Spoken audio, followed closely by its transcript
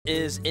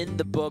Is in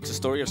the books, a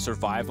story of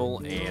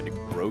survival and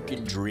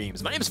broken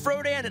dreams. My name is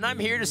Frodan, and I'm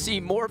here to see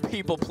more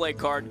people play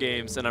card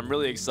games, and I'm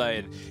really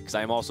excited because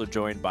I am also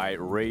joined by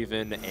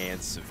Raven and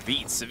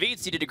Savitz.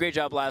 Savitz, you did a great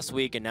job last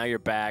week, and now you're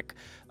back.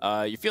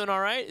 You feeling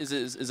all right? Is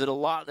it a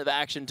lot of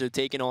action to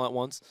take in all at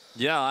once?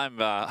 Yeah,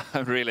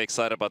 I'm really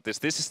excited about this.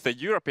 This is the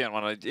European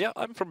one. Yeah,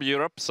 I'm from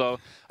Europe, so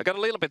I got a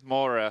little bit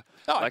more.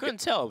 I couldn't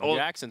tell. Your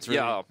accent's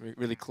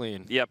really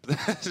clean. Yep,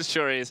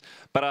 sure is.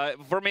 But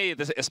for me,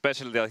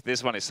 especially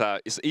this one is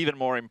even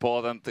more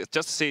important.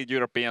 Just to see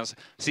Europeans,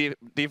 see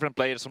different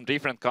players from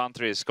different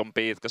countries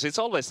compete, because it's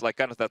always like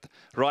kind of that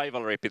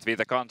rivalry between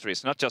the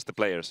countries, not just the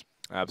players.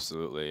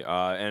 Absolutely.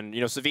 And,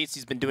 you know, Savitz,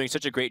 he's been doing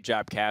such a great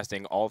job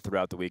casting all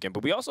throughout the weekend.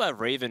 But we also have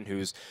Raven,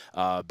 who's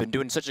been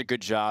doing such a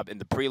good job in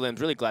the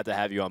prelims. Really glad to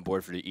have you on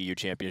board for the EU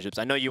Championships.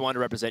 I know you want to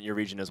represent your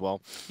region as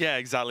well. Yeah,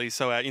 exactly.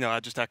 So, you know, I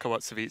just echo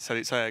what Savitz said.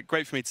 It's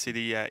great for me to see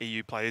the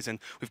EU players. And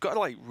we've got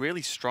a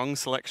really strong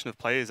selection of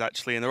players,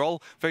 actually. And they're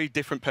all very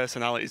different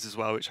personalities as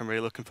well, which I'm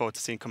really looking forward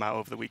to seeing come out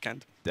over the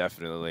weekend.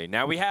 Definitely.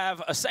 Now we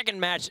have a second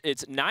match.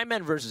 It's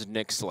Naiman versus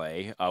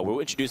Nicslay. We'll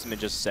introduce them in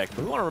just a second.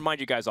 But we want to remind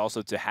you guys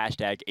also to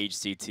hashtag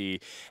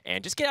HCT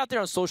and just get out there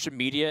on social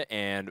media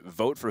and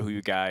vote for who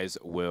you guys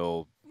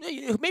will.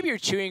 Maybe you're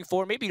cheering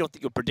for, maybe you don't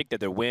think you'll predict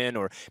that they'll win,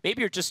 or maybe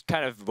you're just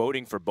kind of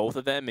voting for both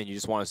of them and you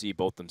just want to see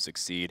both of them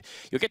succeed.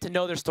 You'll get to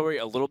know their story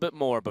a little bit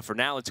more, but for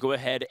now, let's go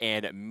ahead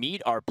and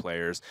meet our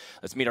players.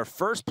 Let's meet our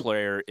first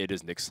player. It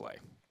is Nicslay.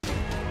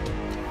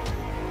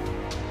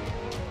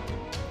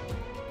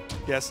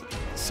 Yes,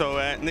 so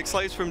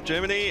Nicslay from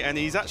Germany, and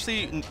he's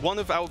actually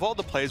out of all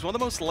the players, one of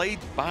the most laid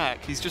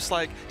back. He's just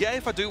like, yeah,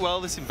 if I do well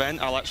this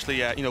event, I'll actually,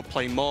 you know,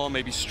 play more,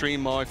 maybe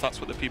stream more if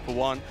that's what the people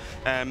want,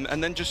 and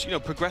then just, you know,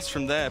 progress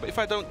from there. But if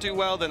I don't do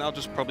well, then I'll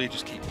probably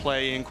just keep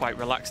playing, quite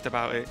relaxed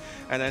about it.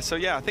 And so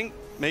yeah, I think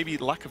maybe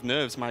lack of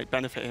nerves might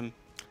benefit him.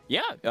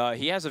 Yeah,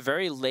 he has a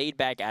very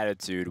laid-back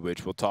attitude,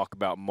 which we'll talk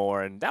about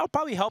more, and that'll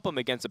probably help him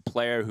against a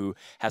player who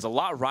has a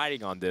lot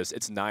riding on this.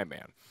 It's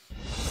Naiman.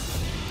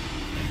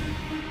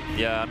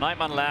 Yeah,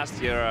 Naiman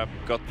last year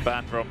got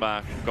banned from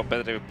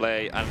competitive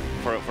play, and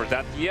for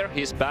that year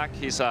he's back.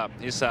 His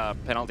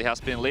penalty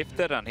has been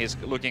lifted, and he's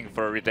looking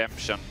for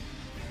redemption.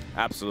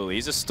 Absolutely.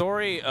 He's a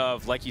story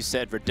of, like you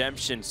said,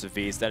 redemption,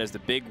 Savitz. That is the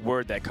big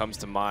word that comes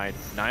to mind.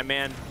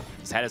 Naiman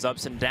has had his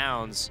ups and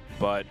downs,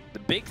 but the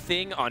big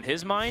thing on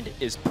his mind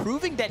is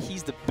proving that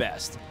he's the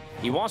best.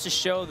 He wants to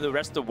show the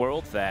rest of the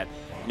world that,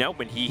 you know,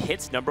 when he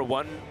hits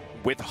 #1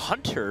 with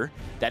Hunter,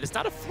 that it's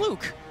not a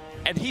fluke.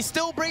 And he's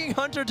still bringing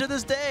Hunter to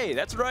this day.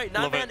 That's right.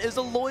 Naiman is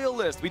a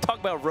loyalist. We talk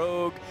about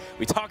Rogue.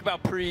 We talk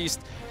about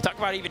Priest. We talk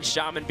about even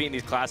Shaman being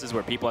these classes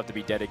where people have to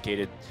be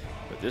dedicated.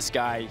 But this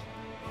guy,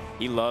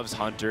 he loves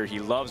Hunter. He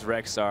loves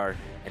Rexxar.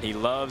 And he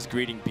loves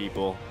greeting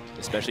people,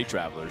 especially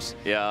travelers.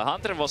 Yeah,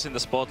 Hunter was in the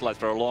spotlight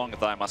for a long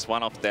time as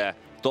one of the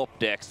top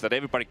decks that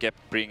everybody kept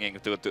bringing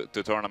to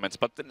tournaments.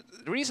 But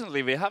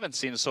recently, we haven't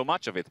seen so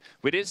much of it.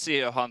 We did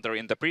see a Hunter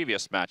in the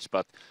previous match,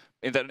 but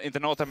in the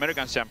North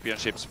American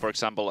Championships, for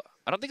example,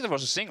 I don't think there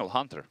was a single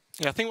Hunter.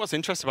 Yeah, I think what's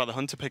interesting about the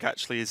Hunter pick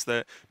actually is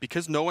that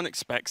because no one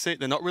expects it,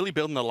 they're not really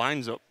building the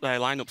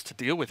lineups to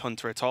deal with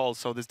Hunter at all.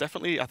 So there's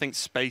definitely, I think,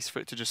 space for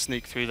it to just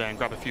sneak through there and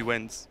grab a few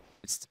wins.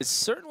 It's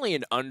certainly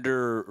an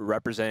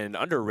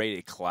underrepresented,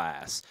 underrated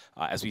class,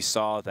 as we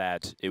saw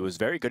that it was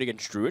very good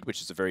against Druid,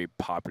 which is a very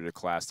popular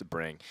class to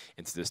bring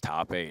into this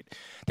top 8.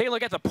 Take a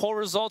look at the poll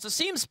results. It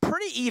seems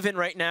pretty even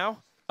right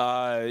now.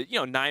 You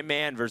know,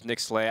 Naiman versus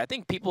Nicslay. I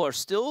think people are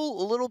still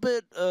a little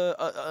bit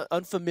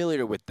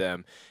unfamiliar with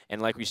them.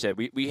 And like we said,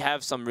 we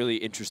have some really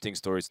interesting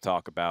stories to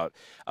talk about.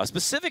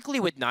 Specifically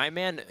with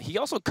Naiman, he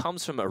also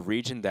comes from a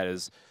region that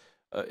is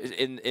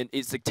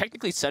it's like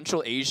technically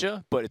Central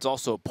Asia, but it's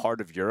also part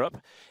of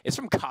Europe. It's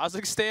from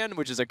Kazakhstan,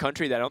 which is a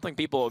country that I don't think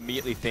people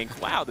immediately think,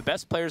 wow, the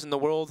best players in the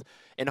world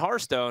in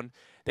Hearthstone,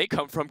 they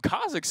come from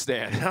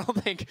Kazakhstan. I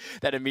don't think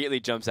that immediately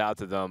jumps out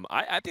to them.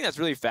 I think that's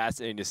really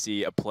fascinating to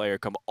see a player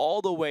come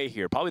all the way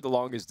here, probably the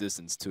longest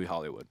distance to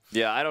Hollywood.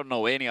 Yeah, I don't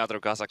know any other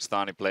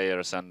Kazakhstani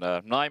players, and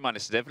Naiman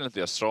is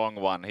definitely a strong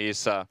one.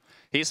 He's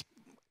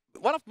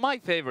one of my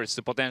favorites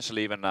to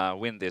potentially even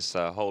win this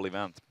whole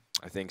event.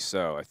 I think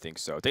so. I think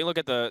so. Take a look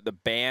at the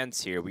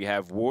bands here. We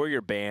have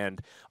Warrior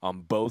Band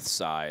on both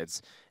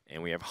sides.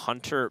 And we have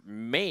Hunter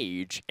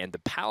Mage and the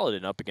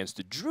Paladin up against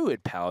the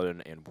Druid,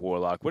 Paladin, and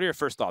Warlock. What are your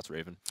first thoughts,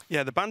 Raven?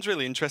 Yeah, the band's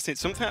really interesting.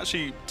 It's something I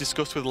actually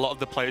discussed with a lot of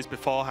the players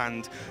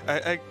beforehand.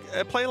 A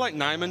player like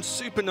Naiman,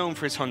 super known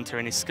for his Hunter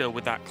and his skill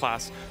with that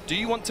class. Do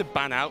you want to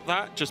ban out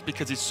that just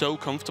because he's so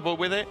comfortable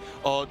with it?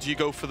 Or do you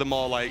go for the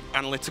more like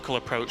analytical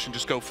approach and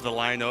just go for the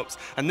lineups?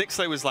 And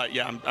Nicslay was like,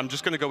 yeah, I'm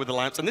just going to go with the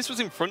lineups. And this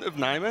was in front of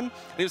Naiman. And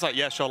he was like,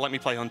 yeah, sure, let me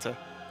play Hunter.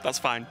 That's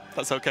fine.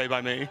 That's okay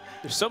by me.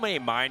 There's so many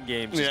mind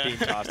games just being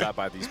tossed out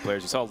by these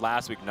players. You saw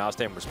last week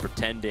Nicslay was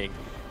pretending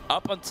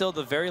up until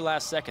the very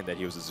last second that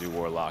he was a Zoo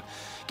Warlock.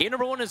 Game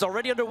number 1 is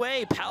already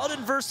underway.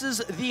 Paladin versus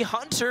the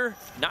Hunter.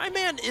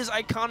 Naiman is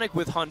iconic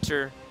with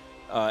Hunter.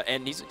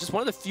 and he's just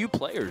one of the few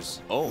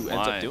players who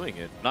ends up doing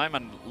it.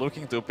 Naiman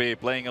looking to be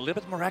playing a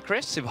little bit more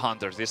aggressive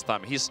Hunter this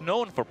time. He's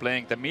known for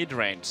playing the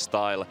mid-range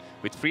style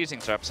with freezing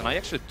traps, and I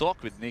actually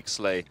talked with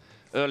Nicslay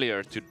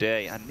earlier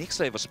today, and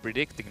Nicslay was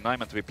predicting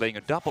Naiman to be playing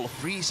a double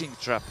freezing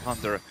trap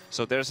Hunter,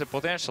 so there's a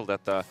potential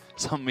that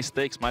some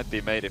mistakes might be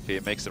made if he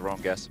makes the wrong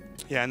guess.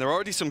 Yeah, and there are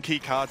already some key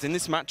cards in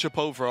this matchup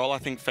overall. I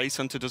think Face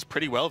Hunter does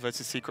pretty well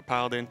versus Secret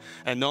Paladin,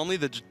 and normally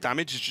the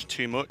damage is just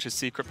too much, as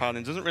Secret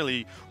Paladin doesn't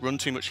really run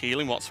too much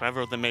healing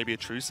whatsoever, other than maybe a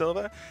True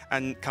Silver,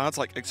 and cards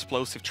like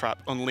Explosive Trap,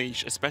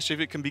 Unleash, especially if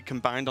it can be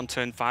combined on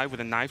turn 5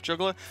 with a Knife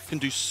Juggler, can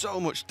do so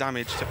much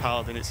damage to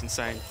Paladin, it's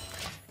insane.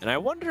 And I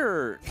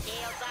wonder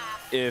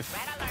if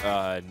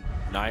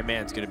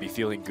Naiman's going to be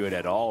feeling good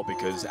at all,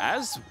 because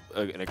as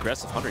an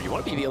aggressive Hunter, you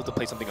want to be able to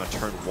play something on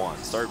turn 1,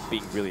 start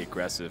being really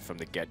aggressive from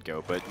the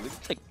get-go, but it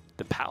looks like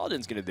the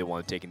Paladin's going to be the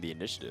one taking the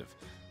initiative.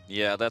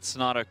 Yeah, that's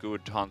not a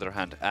good Hunter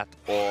hand at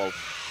all.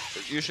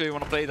 Usually you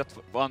want to play that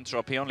one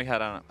drop. He only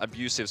had an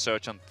abusive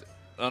search on...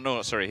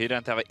 no, sorry, he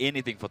didn't have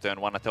anything for turn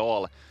 1 at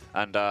all.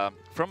 And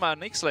from a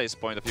Nixlay's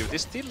point of view,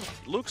 this still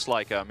looks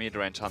like a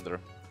mid-range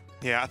Hunter.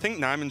 Yeah, I think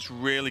Naiman's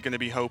really going to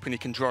be hoping he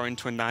can draw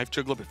into a Knife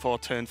Juggler before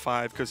turn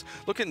 5, because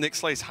look at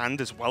Nixlay's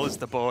hand as well as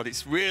the board.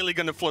 It's really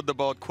going to flood the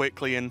board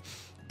quickly, and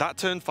that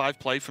turn 5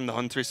 play from the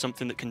Hunter is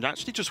something that can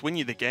actually just win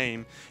you the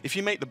game. If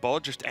you make the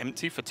board just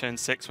empty for turn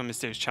 6 when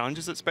Mysterious Challenge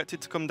is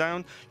expected to come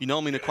down, you're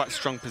normally in a quite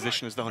strong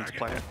position as the Hunter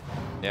player.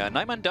 Yeah,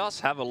 Naiman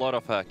does have a lot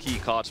of key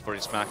cards for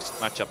his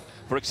matchup.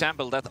 For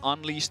example, that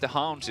Unleash the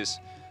Hounds is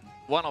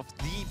one of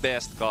the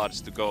best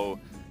cards to go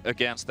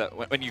against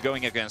when you're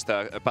going against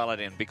a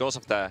Paladin, because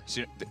of the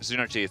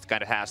synergy it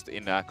kind of has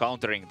in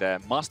countering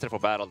the Master for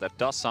Battle that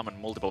does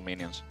summon multiple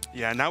minions.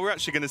 Yeah, now we're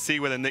actually going to see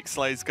whether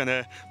Nixlay is going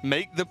to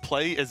make the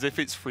play as if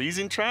it's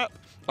Freezing Trap,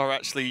 or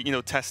actually, you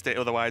know, test it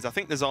otherwise. I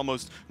think there's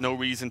almost no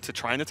reason to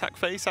try and attack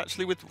Face,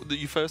 actually, with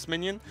your first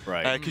minion.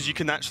 Right. Because you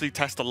can actually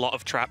test a lot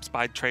of traps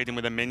by trading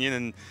with a minion,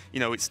 and, you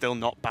know, it's still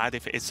not bad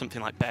if it is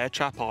something like Bear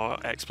Trap or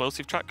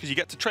Explosive Trap, because you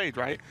get to trade,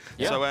 right?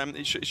 Yeah. So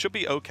it should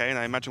be okay, and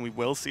I imagine we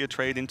will see a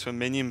trade into a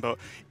minion, but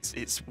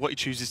it's what he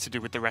chooses to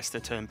do with the rest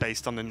of the turn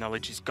based on the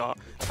knowledge he's got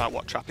about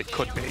what trap it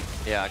could be.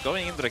 Yeah,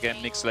 going into the game,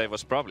 Nixlay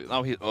was probably...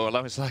 Now he's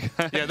like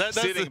yeah, that's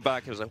sitting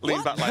back. He was like,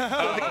 lean back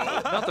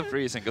like, not the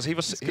freezing, because he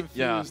was...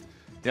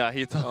 Yeah,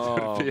 he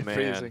thought it would be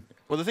freezing.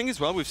 Well, the thing as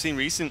well we've seen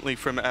recently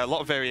from a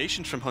lot of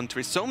variations from Hunter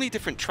is so many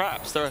different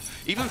traps. There are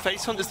even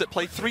Face Hunters that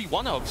play 3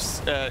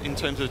 one-offs in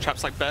terms of the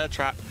traps like Bear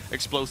Trap,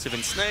 Explosive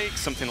and Snake,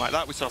 something like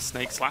that. We saw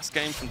Snakes last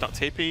game from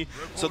Hippie.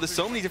 So there's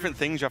so many different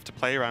things you have to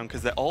play around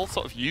because they're all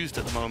sort of used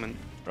at the moment.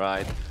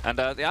 Right, and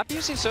the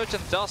abusive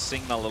Sergeant does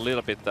signal a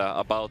little bit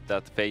about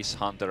that Face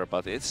Hunter,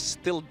 but it's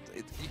still,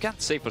 you can't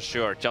say for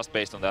sure just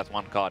based on that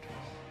one card.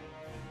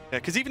 Yeah,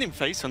 because even in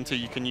Face Hunter,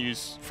 you can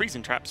use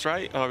freezing traps,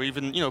 right? Or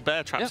even, you know,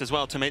 bear traps as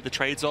well to make the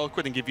trades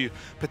awkward and give you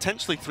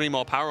potentially 3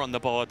 more power on the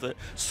board that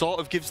sort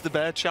of gives the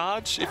bear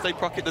charge if they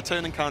proc it the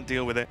turn and can't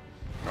deal with it.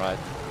 Right.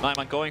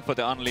 Naiman going for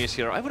the Unleash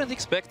here. I wouldn't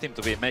expect him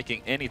to be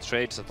making any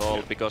trades at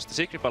all, because the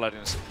Secret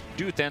Paladins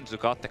do tend to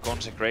cut the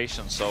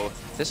Consecration, so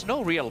there's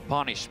no real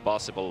punish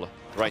possible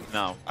right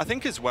now. I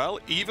think as well,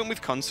 even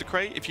with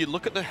Consecrate, if you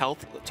look at the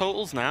health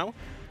totals now,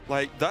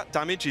 like, that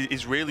damage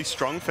is really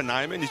strong for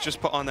Naiman. He's just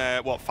put on,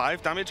 what,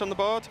 5 damage on the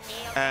board?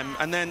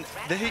 And then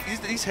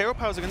these hero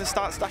powers are going to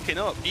start stacking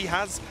up. He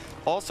has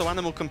also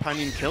Animal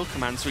Companion kill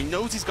command, so he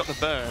knows he's got the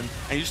burn,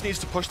 and he just needs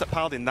to push that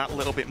Paladin that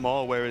little bit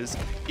more, whereas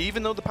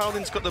even though the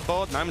Paladin's got the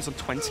board, Naiman's on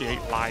 28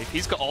 life.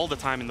 He's got all the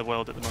time in the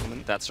world at the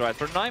moment. That's right.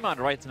 For Naiman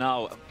right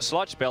now,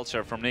 Sludge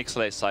Belcher from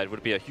Nixlay's side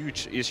would be a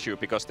huge issue,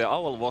 because the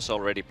Owl was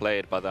already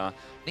played, but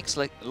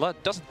Nixlay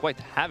doesn't quite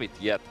have it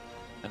yet.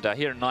 And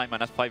here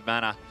Naiman at 5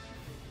 mana,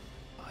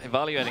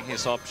 evaluating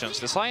his options.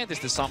 The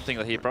Scientist is something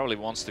that he probably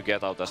wants to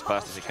get out as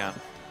fast as he can.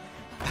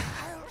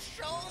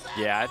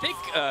 Yeah, I think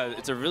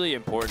it's a really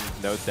important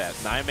note that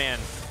Naiman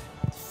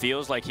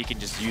feels like he can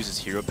just use his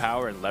hero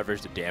power and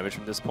leverage the damage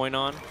from this point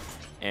on.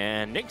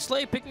 And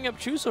Nicslay picking up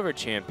True Silver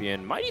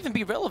Champion might even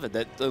be relevant.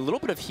 That a little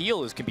bit of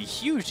heal can be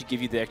huge to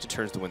give you the extra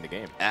turns to win the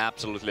game.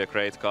 Absolutely a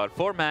great card.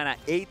 4 mana,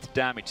 8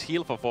 damage,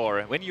 heal for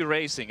 4. When you're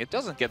racing, it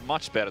doesn't get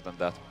much better than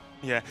that.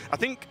 Yeah, I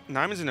think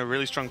Naiman's in a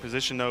really strong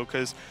position though,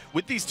 because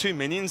with these 2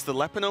 minions, the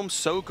Lepinome's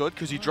so good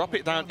because you drop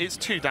it down, it's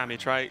 2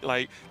 damage, right?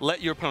 Like,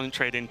 let your opponent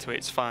trade into it,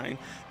 it's fine.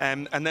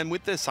 And then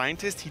with the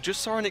Scientist, he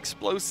just saw an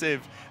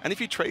Explosive, and if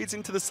he trades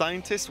into the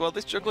Scientist, well,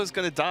 this Juggler's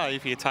going to die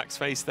if he attacks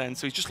Face then,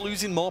 so he's just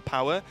losing more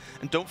power.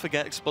 And don't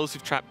forget,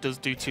 Explosive Trap does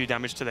do 2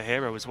 damage to the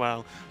hero as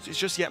well. So it's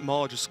just yet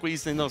more, just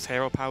squeezing in those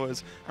hero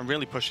powers and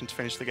really pushing to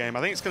finish the game. I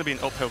think it's going to be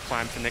an uphill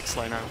climb for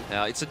Nicslay now.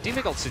 Yeah, it's a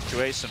difficult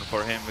situation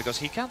for him, because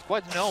he can't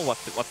quite know what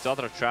the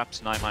other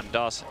traps Naiman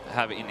does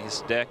have in his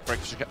deck.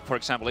 For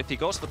example, if he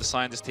goes for the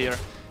Scientist here,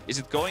 is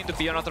it going to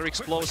be another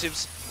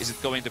Explosives? Is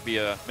it going to be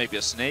maybe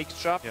a Snake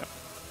trap? Yeah.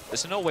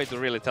 There's no way to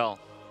really tell.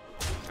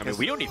 I mean,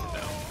 we don't even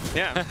know.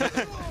 Yeah.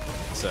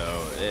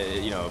 So,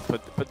 you know,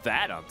 put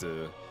that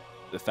onto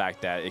the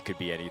fact that it could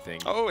be anything.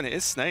 Oh, and it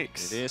is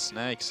Snakes. It is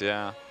Snakes,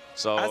 yeah.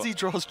 So as he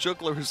draws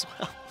Juggler as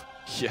well.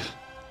 Yeah.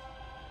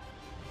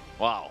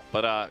 Wow,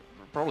 but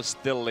probably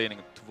still leaning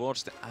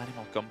towards the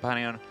Animal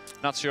Companion.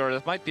 Not sure,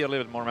 that might be a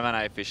little bit more mana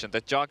efficient.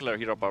 The Juggler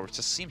hero power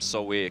just seems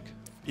so weak.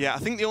 Yeah, I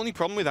think the only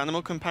problem with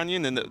Animal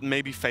Companion, and that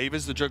maybe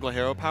favors the Juggler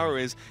hero power,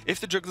 is if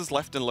the Juggler's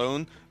left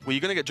alone, well,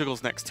 you're going to get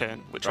Juggles next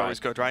turn, which are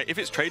always good, right? If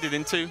it's traded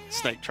into,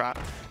 Snake Trap.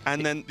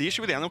 And then the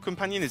issue with the Animal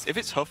Companion is if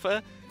it's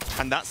Huffer,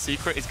 and that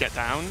secret is Get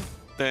Down,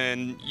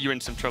 then you're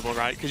in some trouble,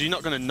 right? Because you're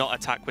not going to not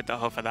attack with the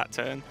Huffer that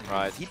turn.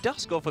 Right, he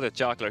does go for the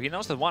Juggler. He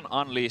knows that one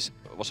Unleash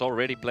was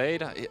already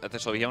played,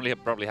 so he only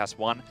probably has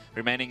one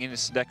remaining in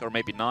his deck, or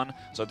maybe none.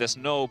 So there's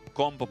no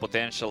combo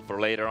potential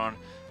for later on.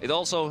 It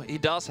also, he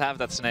does have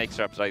that Snake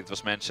Trap that it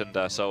was mentioned,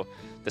 so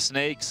the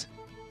Snakes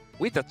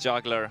with that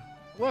Juggler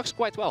works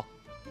quite well.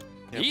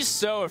 Yep. He's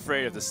so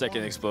afraid of the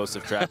second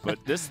explosive trap, but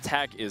this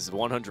attack is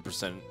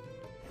 100%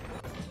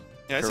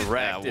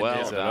 correct.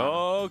 Well done.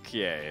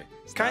 Okay.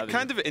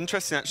 Kind of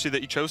interesting, actually,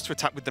 that you chose to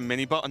attack with the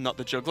Minibot and not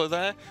the Juggler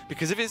there,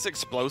 because if it's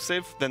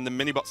explosive, then the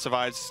Minibot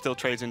survives, still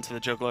trades into the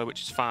Juggler,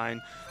 which is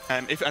fine.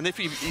 If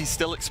he's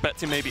still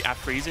expecting maybe a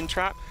freezing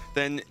trap,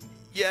 then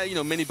yeah, you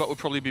know, Minibot would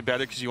probably be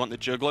better because you want the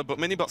Juggler, but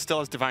Minibot still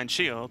has Divine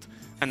Shield,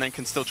 and then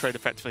can still trade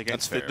effectively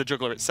against the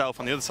Juggler itself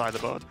on the other side of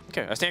the board.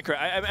 Okay, I stand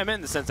correct. I meant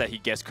in the sense that he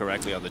guessed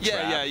correctly on the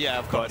trap. Yeah,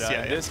 of course.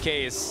 But in this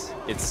case,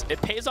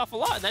 it pays off a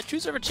lot, and that True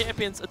Server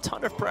Champion's a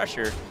ton of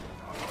pressure.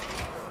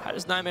 How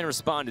does Naiman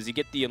respond? Does he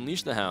get the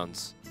Unleash the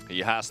Hounds? He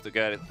has to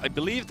get it. I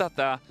believe that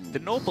the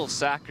Noble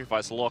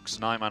Sacrifice locks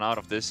Naiman out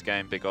of this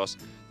game, because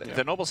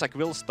the Noble Sac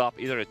will stop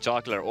either a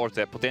Juggler or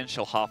the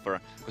potential Huffer.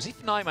 Because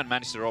if Naiman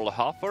manages to roll a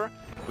Huffer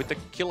with the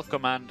kill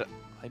command,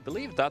 I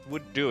believe that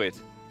would do it,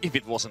 if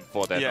it wasn't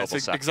for the Noble Sac. Yeah,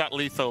 it's exact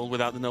lethal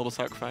without the Noble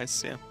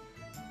Sacrifice, yeah.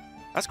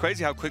 That's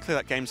crazy how quickly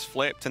that game's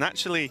flipped. And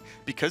actually,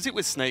 because it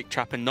was Snake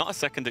Trap and not a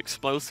second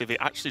explosive, it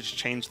actually just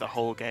changed the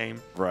whole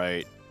game.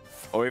 Right.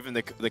 Or even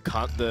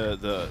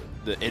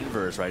the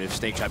inverse, right? If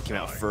Snake Trap came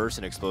out first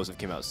and Explosive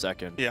came out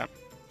second. Yeah.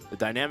 The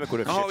dynamic would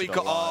have shifted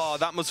a lot. Oh,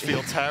 that must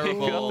feel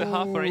terrible. He got the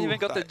Huffer, he even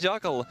got the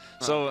Juggle.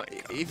 So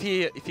if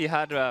he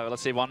had,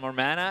 let's say, one more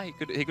mana,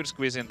 he could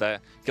squeeze in the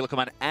kill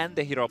command and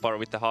the hero power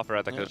with the Huffer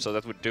attacker, so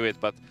that would do it.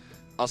 But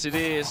as it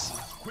is,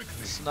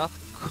 it's not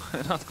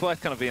quite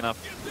gonna be enough.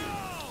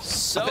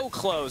 So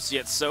close,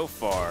 yet so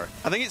far.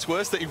 I think it's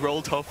worse that he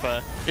rolled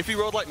Huffer. If he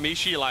rolled like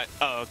Mishi, you're like,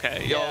 oh,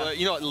 okay. Yeah. Or,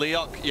 you know, like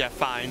Leok, yeah,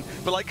 fine.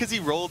 But like, because he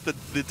rolled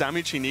the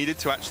damage he needed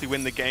to actually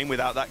win the game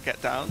without that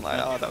Get Down,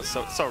 like, oh, that was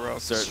so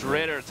rough.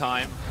 Shredder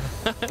time.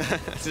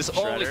 It's his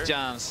only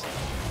chance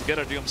to get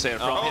a Doomsayer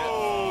from him.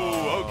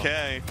 Oh,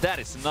 okay. That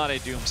is not a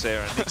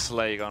Doomsayer, and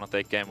Nicslay gonna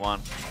take game one.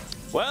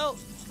 Well,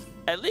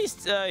 at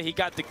least he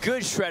got the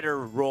good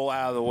Shredder roll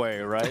out of the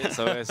way, right?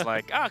 So it's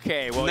like,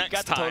 okay, well, you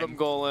got the Totem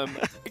Golem.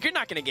 You're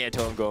not going to get a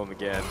Totem Golem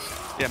again.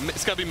 Yeah,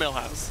 it's got to be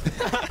Millhouse.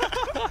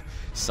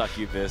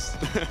 Succubus.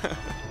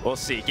 We'll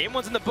see. Game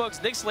one's in the books.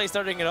 Nicslay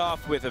starting it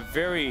off with a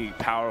very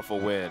powerful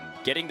win,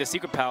 getting the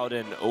Secret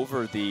Paladin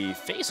over the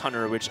Face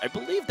Hunter, which I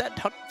believe that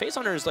Face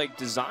Hunter is like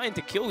designed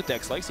to kill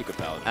decks like Secret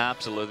Paladin.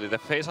 Absolutely. The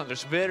Face Hunter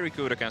is very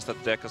good against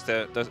that deck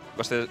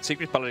because the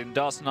Secret Paladin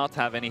does not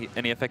have any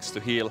effects to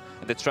heal.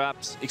 And the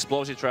traps,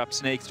 Explosive Trap,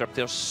 Snake Trap,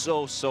 they're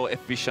so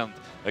efficient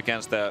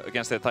against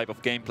the type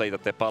of gameplay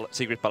that the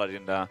Secret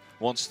Paladin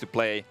wants to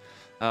play.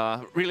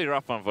 Really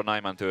rough one for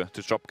Naiman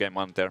to drop game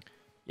one there.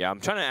 Yeah,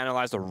 I'm trying to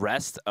analyze the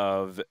rest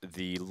of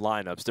the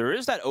lineups. There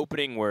is that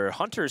opening where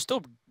Hunter is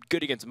still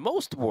good against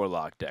most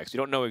Warlock decks. We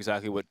don't know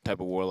exactly what type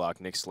of Warlock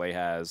Nicslay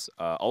has,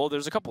 although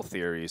there's a couple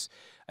theories.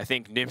 I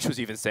think Nimsh was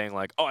even saying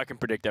like, oh, I can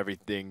predict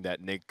everything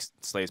that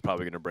Nicslay is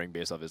probably going to bring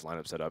based off his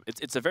lineup setup.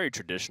 It's a very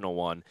traditional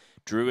one.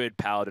 Druid,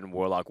 Paladin,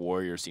 Warlock,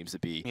 Warrior seems to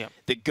be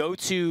the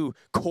go-to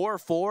core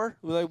four,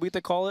 we like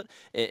to call it,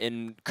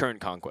 in current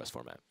Conquest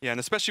format. Yeah, and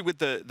especially with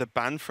the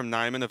ban from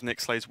Naiman of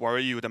Nixlay's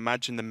Warrior, you would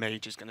imagine the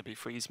Mage is going to be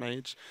Freeze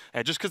Mage,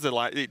 just because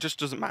it just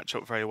doesn't match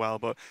up very well.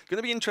 But it's going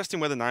to be interesting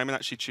whether Naiman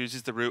actually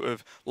chooses the route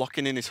of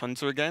locking in his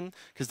Hunter again,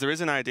 because there is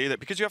an idea that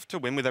because you have to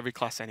win with every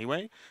class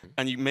anyway,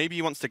 and maybe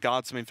he wants to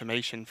guard some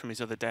information from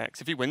his other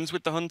decks. If he wins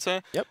with the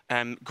Hunter,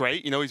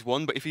 great, he's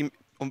won. But if he,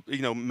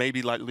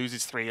 maybe like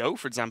loses 3-0,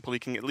 for example, he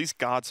can at least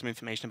guard some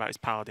information about his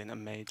Paladin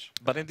and Mage.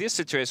 But in this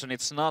situation,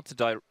 it's not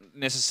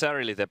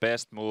necessarily the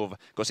best move,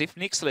 because if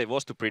Nicslay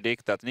was to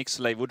predict that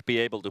Nicslay would be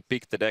able to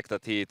pick the deck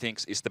that he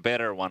thinks is the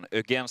better one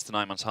against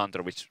Naiman's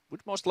Hunter, which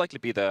would most likely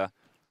be the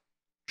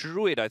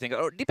Druid, I think,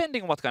 or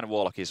depending on what kind of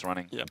Warlock he's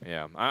running.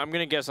 Yeah, I'm going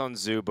to guess on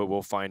Zoo, but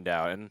we'll find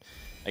out. And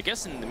I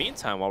guess in the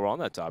meantime, while we're on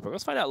that topic,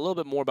 let's find out a little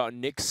bit more about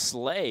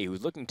Nicslay,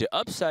 who's looking to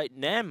upside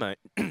Naiman,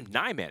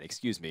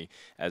 excuse me,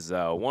 as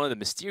one of the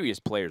mysterious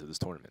players of this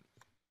tournament.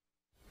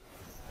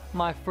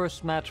 My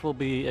first match will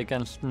be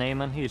against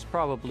Naiman. He's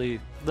probably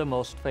the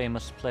most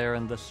famous player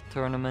in this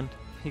tournament.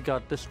 He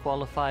got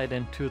disqualified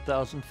in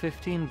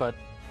 2015, but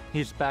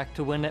he's back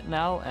to win it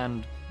now,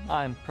 and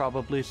I'm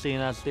probably seen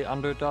as the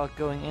underdog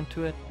going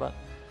into it, but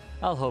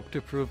I'll hope to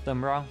prove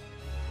them wrong.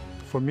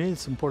 For me,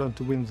 it's important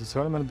to win the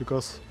tournament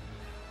because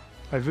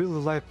I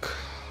really like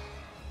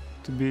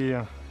to be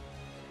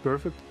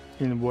perfect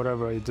in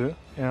whatever I do,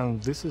 and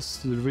this is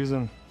the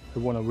reason I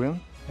want to win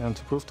and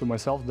to prove to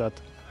myself that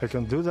I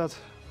can do that.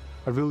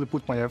 I really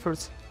put my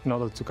efforts in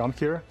order to come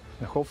here,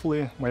 and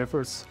hopefully my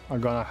efforts are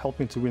gonna help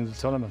me to win the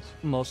tournament.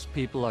 Most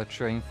people are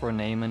cheering for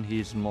Naiman.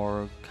 He's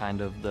more kind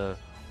of the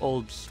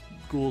old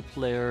school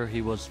player.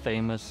 He was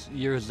famous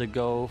years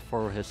ago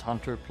for his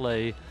Hunter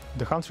play.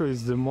 The Hunter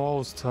is the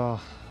most,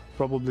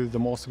 probably the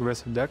most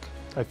aggressive deck.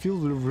 I feel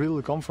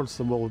really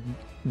comfortable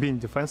being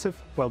defensive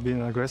while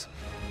being aggressive.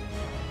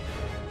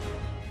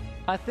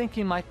 I think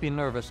he might be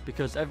nervous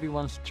because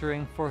everyone's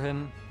cheering for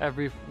him,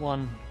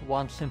 everyone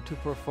wants him to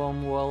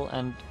perform well,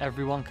 and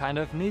everyone kind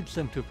of needs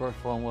him to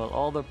perform well.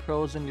 All the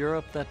pros in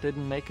Europe that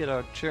didn't make it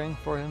are cheering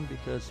for him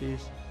because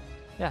he's,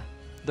 yeah,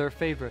 their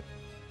favorite.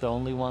 The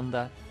only one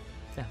that,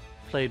 yeah,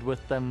 played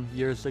with them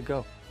years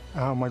ago.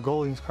 My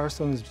goal in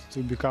Hearthstone is to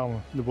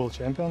become the world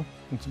champion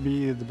and to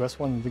be the best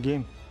one in the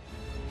game.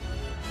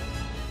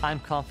 I'm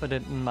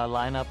confident in my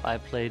lineup. I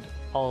played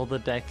all the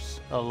decks,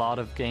 a lot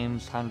of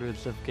games,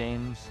 hundreds of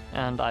games,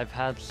 and I've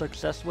had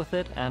success with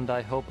it, and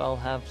I hope I'll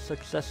have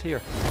success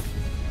here.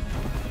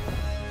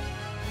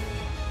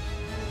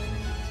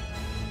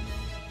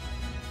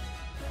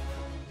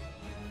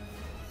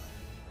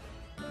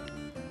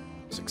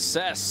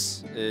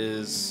 Success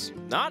is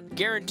not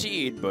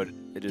guaranteed, but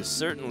it is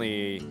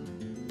certainly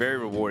very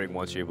rewarding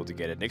once you're able to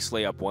get it.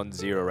 Nicslay up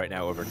 1-0 right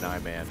now over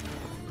Naiman,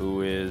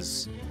 who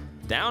is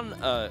down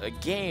a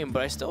game,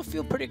 but I still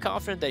feel pretty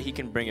confident that he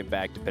can bring it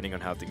back depending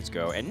on how things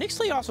go. And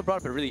Nicslay also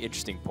brought up a really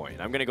interesting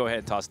point. I'm going to go ahead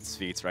and toss the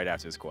tweets right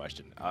after this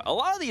question. A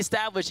lot of the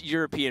established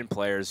European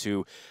players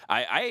who,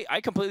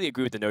 I completely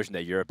agree with the notion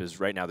that Europe is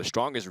right now the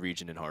strongest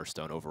region in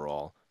Hearthstone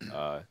overall.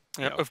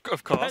 Yeah, of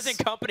course. Present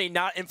company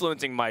not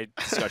influencing my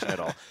discussion at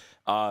all.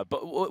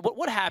 But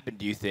what happened,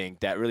 do you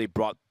think, that really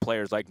brought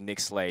players like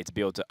Nicslay to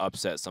be able to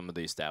upset some of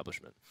the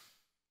establishment?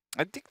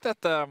 I think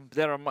that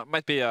there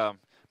might be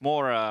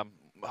more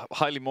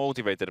highly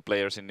motivated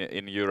players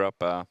in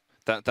Europe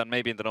than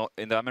maybe in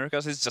the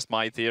Americas. It's just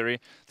my theory.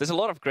 There's a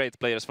lot of great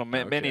players from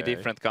many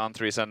different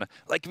countries, and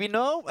like we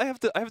know, I have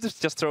to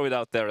just throw it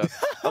out there that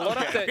a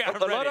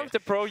lot of the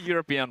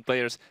pro-European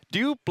players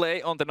do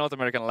play on the North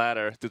American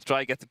ladder to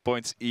try get the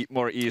points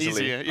more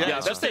easily. Easier. Yeah,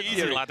 that's the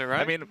easy ladder,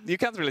 right? I mean, you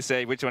can't really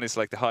say which one is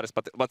like the hardest,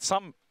 but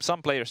some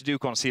players do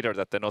consider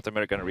that the North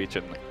American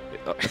region,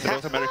 the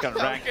North American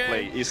rank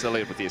play is a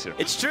little bit easier.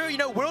 It's true. You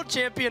know, world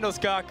champion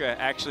Osaka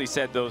actually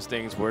said those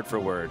things word for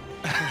word,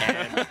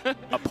 and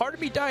a part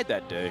of me died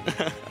that day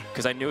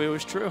because I knew it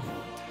was true.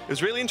 It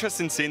was really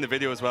interesting seeing the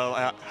video as well,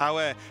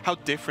 how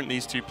different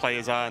these two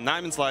players are.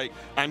 Naiman's like,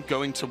 I'm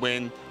going to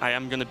win, I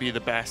am going to be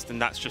the best,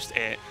 and that's just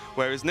it.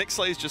 Whereas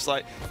Nicslay is just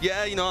like,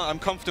 yeah, you know, I'm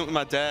confident with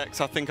my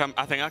decks. I think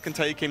I can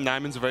take him.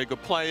 Naiman's a very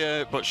good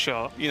player, but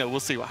sure, you know, we'll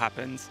see what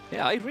happens.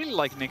 Yeah, I really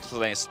like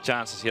Nixlay's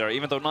chances here,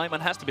 even though Naiman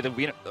has to be the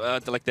winner,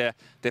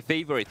 the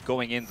favorite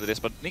going into this.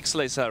 But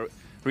Nixlay's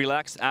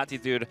relaxed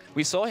attitude.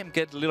 We saw him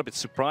get a little bit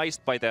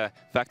surprised by the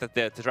fact that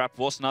the trap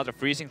was not a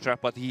freezing trap,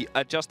 but he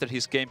adjusted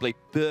his gameplay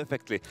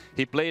perfectly.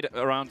 He played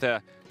around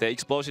the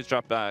explosive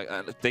trap,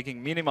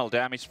 taking minimal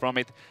damage from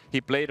it.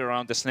 He played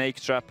around the snake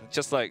trap,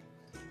 just like...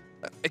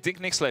 I think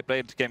Nicslay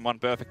played game one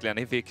perfectly, and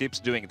if he keeps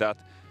doing that,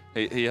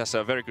 he has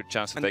a very good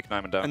chance to take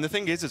Naiman down. And the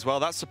thing is as well,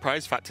 that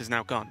surprise factor is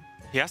now gone.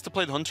 He has to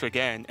play the Hunter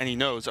again, and he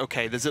knows,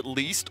 okay, there's at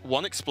least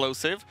one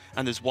explosive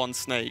and there's one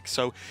snake.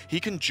 So he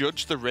can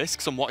judge the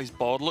risks and what his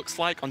board looks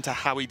like onto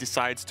how he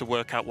decides to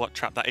work out what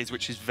trap that is,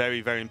 which is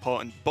very, very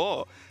important.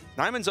 But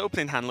Naiman's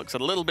opening hand looks a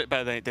little bit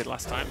better than it did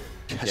last time.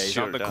 Yeah, he's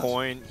on the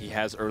coin, he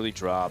has early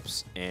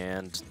drops,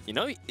 and, you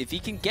know, if he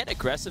can get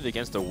aggressive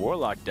against a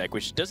Warlock deck,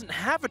 which doesn't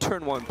have a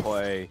turn one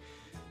play,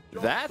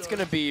 that's going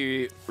to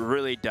be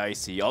really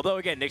dicey. Although,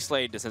 again,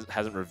 Nicslay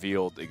hasn't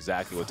revealed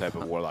exactly what type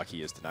of Warlock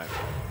he is tonight.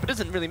 But it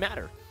doesn't really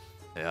matter.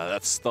 Yeah,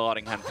 that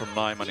starting hand from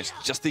Naiman is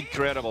just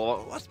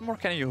incredible. What more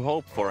can you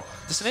hope for?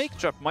 The snake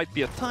trap might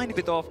be a tiny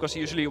bit off, because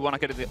usually you want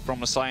to get it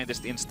from a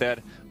scientist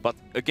instead. But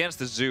against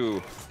the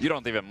zoo, you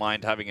don't even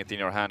mind having it in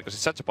your hand, because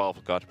it's such a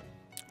powerful card.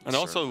 And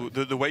also,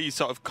 the way you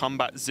sort of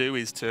combat Zoo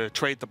is to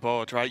trade the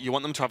board, right? You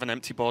want them to have an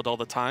empty board all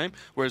the time,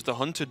 whereas the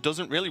Hunter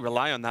doesn't really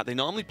rely on that. They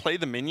normally play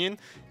the minion.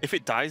 If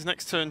it dies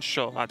next turn,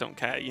 sure, I don't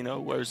care, you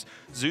know? Whereas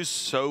Zoo's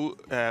so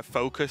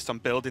focused on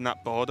building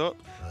that board up,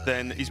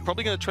 then he's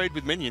probably going to trade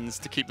with minions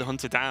to keep the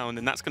Hunter down,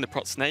 and that's going to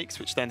prot snakes,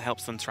 which then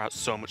helps them throw out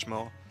so much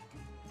more.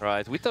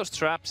 Right, with those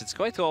traps, it's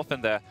quite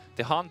often the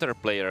Hunter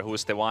player who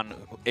is the one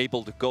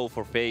able to go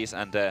for phase,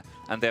 and the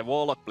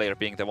Warlock player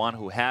being the one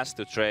who has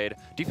to trade.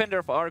 Defender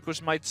of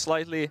Arcus might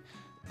slightly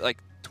like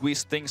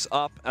twist things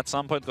up at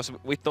some point, because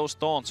with those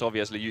taunts,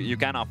 obviously, you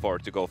can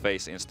afford to go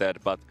phase instead,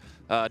 but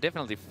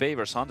definitely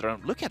favors Hunter.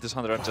 And look at this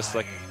Hunter,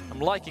 I'm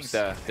liking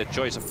the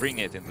choice of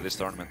bringing it into this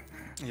tournament.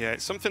 Yeah,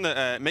 it's something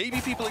that maybe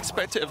people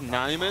expect it of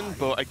Naiman,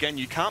 but again,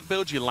 you can't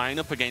build your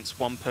lineup against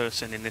one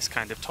person in this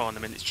kind of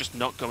tournament. It's just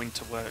not going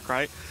to work,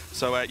 right?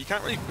 So you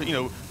can't really, you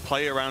know,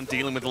 play around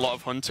dealing with a lot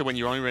of Hunter when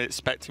you're only really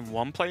expecting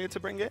one player to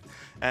bring it.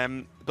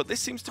 But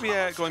this seems to be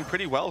going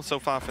pretty well so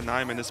far for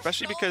Naiman,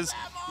 especially because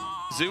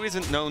Zoo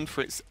isn't known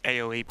for its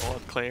AoE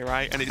board clear,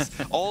 right? And it's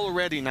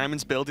already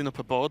Naiman's building up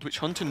a board, which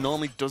Hunter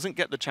normally doesn't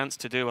get the chance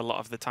to do a lot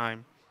of the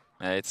time.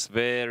 It's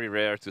very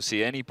rare to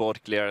see any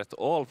bot clear at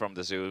all from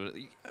the zoo.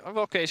 I've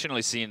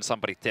occasionally seen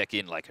somebody take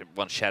in like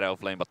one Shadow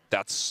Flame, but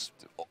that's...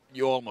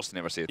 you almost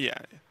never see it. Yeah.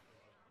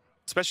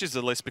 Especially as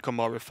the lists become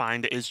more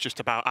refined, it is just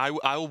about,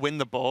 I'll win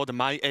the board, and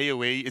my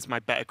AoE is my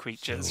better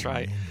creatures,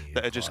 right?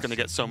 That are just going to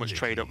get so much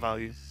trade-up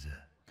value.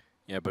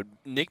 Yeah, but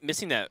Nick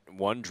missing that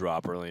one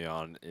drop early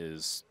on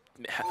is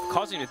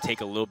causing him to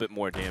take a little bit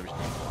more damage than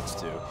he wants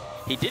to.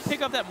 He did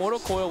pick up that Mortal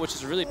Coil, which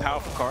is a really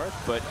powerful card,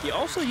 but he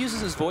also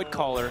uses his Void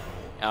Caller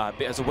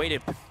as a way to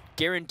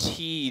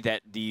guarantee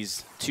that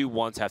these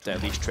 2/1s have to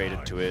at least trade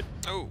into it.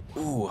 Oh.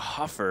 Ooh,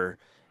 Huffer.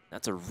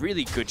 That's a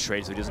really good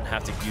trade, so he doesn't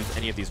have to use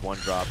any of these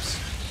 1-drops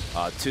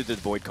to the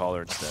Void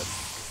Caller instead.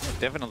 It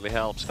definitely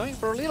helps. Going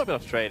for a little bit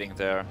of trading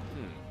there.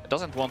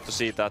 Doesn't want to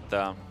see that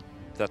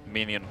that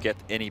minion get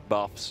any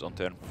buffs on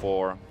turn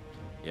 4.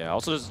 Yeah,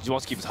 also just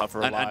wants to keep his Huffer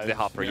alive. And the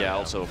Huffer, yeah,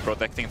 also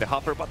protecting the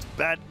Huffer. But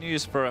bad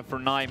news for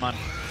Naiman.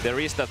 There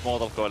is that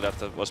Mortal Coil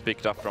that was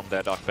picked up from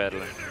the Dark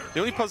Peddler. The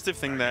only positive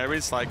thing there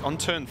is, like, on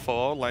turn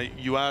 4, like,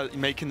 you are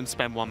making them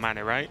spend 1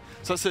 mana, right?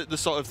 So that's the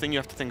sort of thing you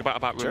have to think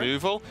about Sure.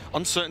 removal.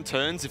 On certain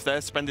turns, if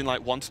they're spending,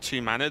 like, 1 to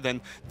 2 mana,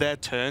 then their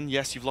turn,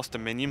 yes, you've lost a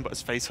minion, but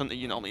as Face Hunter,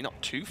 you're normally not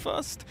too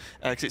fussed,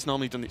 because it's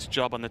normally done its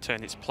job on the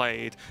turn it's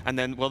played. And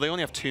then, well, they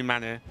only have 2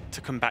 mana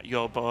to combat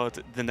your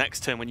board the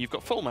next turn when you've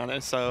got full mana,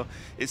 so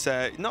it's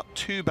not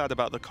too bad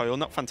about the coil.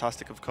 Not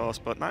fantastic, of course,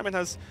 but Naiman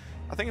has,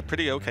 I think, a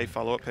pretty okay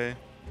follow-up here.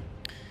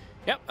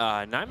 Yep,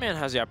 Naiman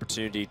has the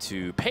opportunity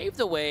to pave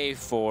the way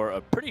for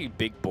a pretty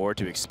big board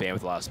to expand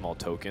with a lot of small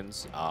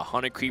tokens.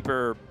 Haunted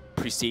Creeper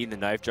preceding the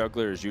Knife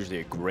Juggler is usually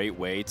a great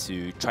way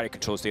to try to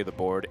control the state of the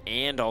board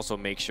and also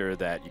make sure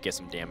that you get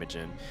some damage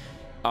in.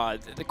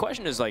 The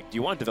question is, like, do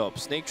you want to develop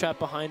Snake Trap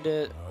behind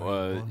it?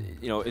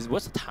 You know,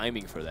 what's the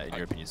timing for that in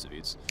your opinion,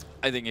 Savits?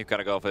 I think you've got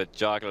to go for the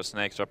Juggler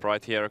Snake Trap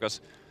right here,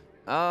 because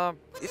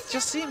it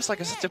just seems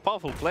like such a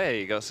powerful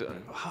play. Because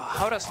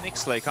how does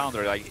Nicslay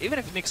counter? Like, even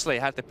if Nicslay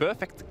had the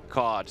perfect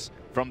cards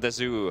from the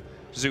zoo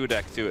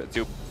deck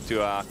to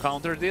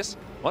counter this,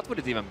 what would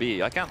it even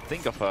be? I can't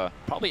think of a...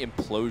 Probably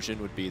Implosion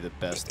would be the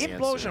best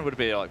Implosion answer. would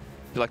be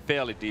like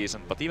fairly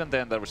decent, but even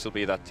then there would still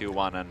be that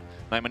 2-1, and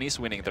Naiman is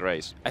winning the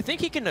race. I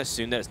think he can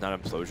assume that it's not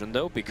Implosion,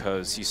 though,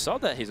 because he saw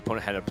that his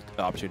opponent had an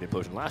opportunity to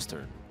Implosion last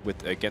turn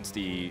against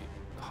the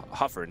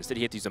Huffer. Instead,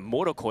 he had to use a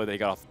Mortal Coil that he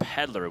got off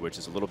Peddler, which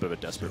is a little bit of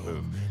a desperate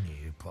move.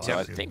 So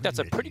I think that's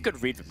a pretty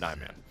good read from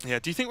Naiman. Yeah,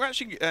 do you think we're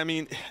actually, I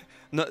mean,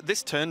 no,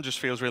 this turn just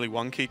feels really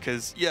wonky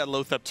because, yeah,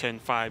 Lothar turn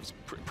 5 is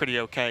pretty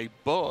okay,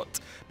 but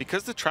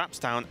because the trap's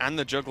down and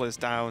the juggler's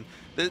down,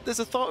 there's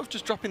a thought of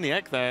just dropping the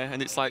egg there,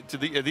 and it's like,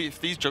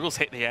 if these juggles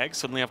hit the egg,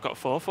 suddenly I've got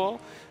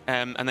 4/4,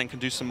 and then can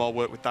do some more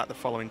work with that the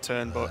following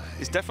turn, but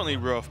it's definitely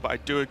rough, but I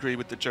do agree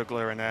with the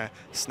juggler and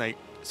Snake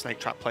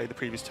Trap play the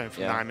previous turn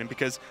from Naiman,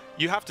 because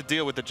you have to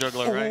deal with the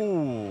juggler, right?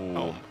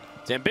 Oh.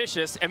 It's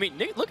ambitious. I mean,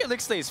 look at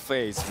Nixlay's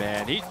face,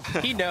 man.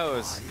 He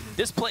knows.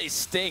 This play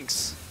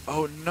stinks.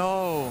 Oh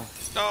no!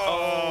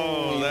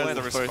 Oh, there's went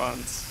the for it.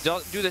 response.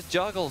 Do the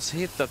juggles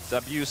hit that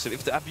abusive?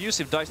 If the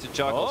abusive dies to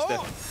juggles, then...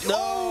 No!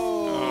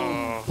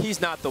 Oh. He's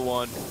not the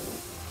one.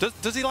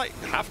 Does he, like,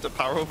 have to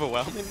power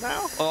overwhelm him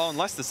now? Oh,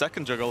 unless the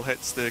second juggle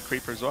hits the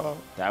creeper as well.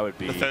 That would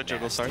be The third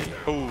juggle, sorry. nasty.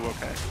 Oh,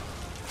 okay.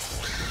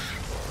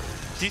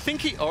 Do you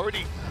think he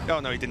already... Oh,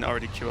 no, he didn't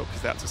already queue up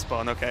because they had to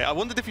spawn. Okay, I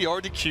wondered if he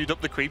already queued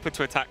up the creeper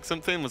to attack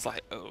something. Was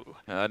like, oh.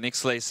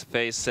 Nixlay's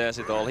face says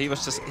it all. He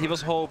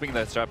was hoping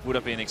that trap would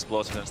have been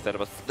explosive instead,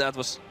 but that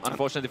was,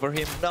 unfortunately for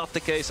him, not the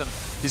case, and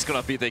he's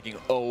gonna be taking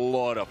a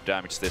lot of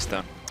damage this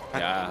time.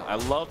 Yeah, I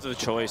love the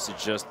choice to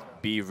just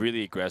be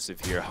really aggressive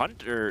here.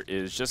 Hunter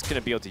is just going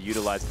to be able to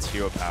utilize its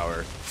hero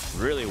power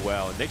really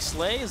well.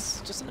 Nixlay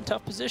is just in a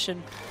tough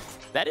position.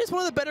 That is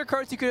one of the better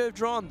cards you could have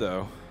drawn,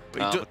 though.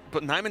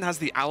 But Naiman has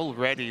the owl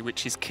ready,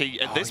 which is key.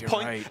 At this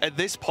point, right. At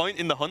this point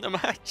in the Hunter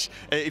match,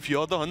 if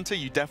you're the Hunter,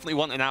 you definitely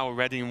want an owl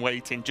ready and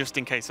waiting just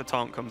in case a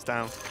taunt comes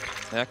down.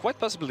 Yeah, quite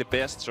possibly the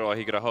best draw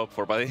he could have hoped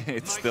for, but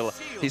it's still,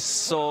 he's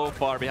so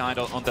far behind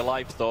on the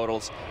life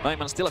totals.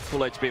 Naiman still at full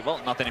HP, well,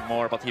 not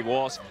anymore, but he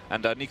was,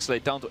 and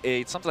Nicslay down to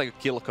 8, something like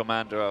a kill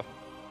commander.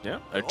 Yeah,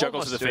 a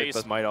juggle to the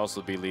face might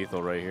also be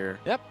lethal right here.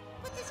 Yep.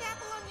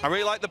 I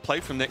really like the play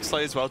from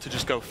Nixlay as well to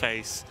just go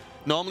face.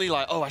 Normally,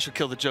 like, oh, I should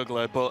kill the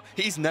juggler, but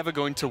he's never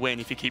going to win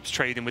if he keeps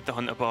trading with the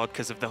Hunter board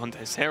because of the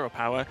Hunter's hero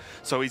power.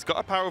 So he's got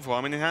a power of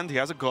warming in hand. He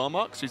has a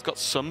Gormok, so he's got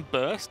some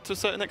burst to a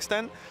certain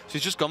extent. So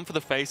he's just gone for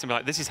the face and be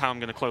like, this is how I'm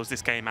going to close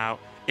this game out,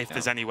 if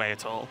there's any way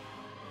at all.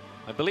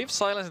 I believe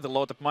Silence in the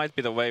Loader might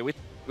be the way. With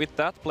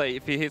that play,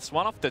 if he hits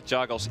one of the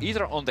juggles,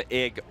 either on the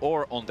egg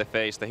or on the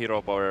face, the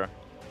hero power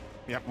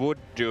would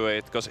do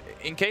it. Because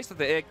in case that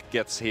the egg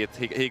gets hit,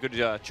 he could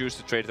choose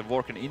to trade the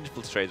Worken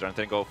Infiltrator and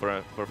then go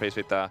for a face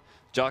with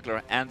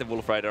Juggler and the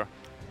Wolf Rider,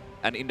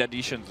 and in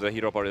addition to the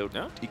hero power, it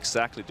would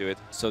exactly do it.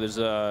 So there's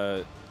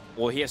a...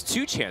 Well, he has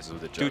 2 chances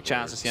with the Juggler. 2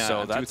 chances, yeah,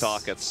 so and 2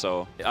 targets,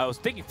 so... I was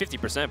thinking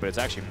 50%, but it's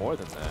actually more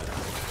than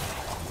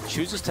that.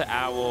 Chooses to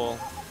Owl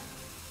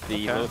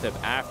the Lothar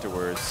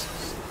afterwards.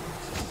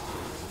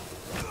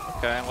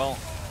 Okay, well...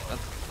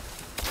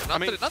 Not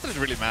that it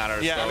really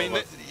matters. Yeah, though, I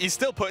mean, he's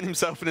still putting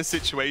himself in a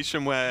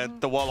situation where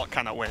the Warlock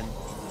cannot win.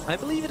 I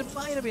believe it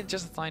might have been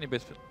just a tiny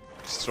bit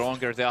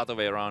stronger the other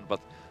way around, but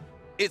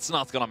it's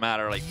not gonna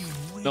matter. Like,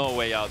 no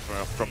way out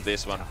from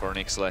this one for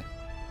Nicslay.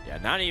 Yeah,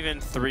 not even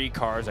 3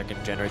 cards that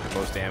can generate the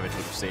most damage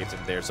would have saved him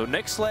there. So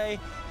Nicslay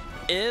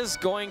is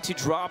going to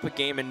drop a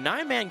game, and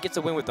Naiman gets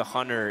a win with the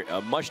Hunter, a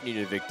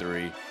much-needed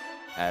victory,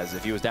 as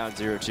if he was down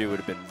 0-2, it would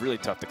have been really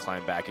tough to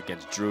climb back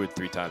against Druid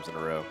 3 times in a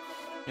row.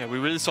 Yeah, we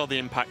really saw the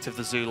impact of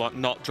the Zoolock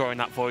not drawing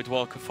that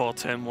Voidwalker for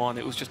turn 1.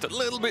 It was just a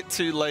little bit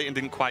too late and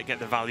didn't quite get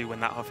the value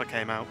when that Huffer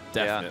came out.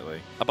 Definitely.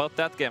 Yeah. About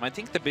that game, I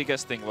think the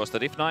biggest thing was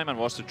that if Naiman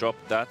was to drop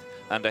that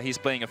and he's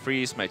playing a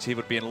freeze mage, he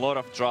would be in a lot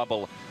of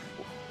trouble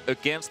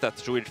against that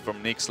Druid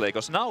from Nicslay,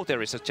 because now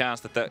there is a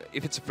chance that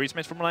if it's a freeze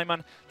mage from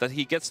Naiman, that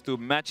he gets to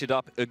match it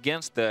up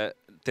against the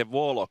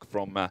Warlock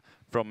from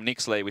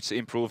Nicslay, which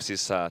improves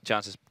his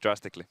chances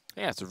drastically.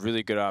 Yeah, it's a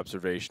really good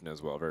observation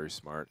as well. Very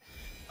smart.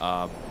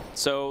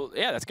 So,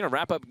 yeah, that's going to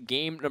wrap up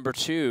game number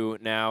 2.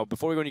 Now,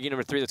 before we go into game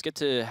number 3, let's get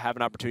to have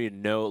an opportunity to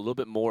know a little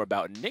bit more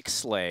about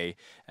Nicslay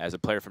as a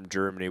player from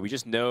Germany. We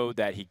just know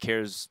that he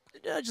cares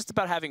just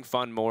about having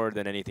fun more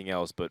than anything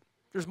else, but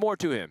there's more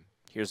to him.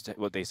 Here's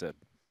what they said.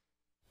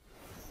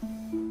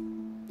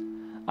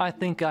 I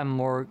think I'm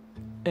more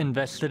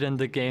invested in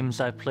the games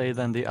I play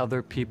than the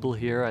other people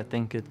here. I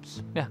think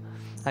it's, yeah,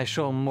 I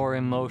show more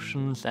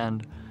emotions,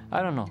 and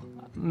I don't know.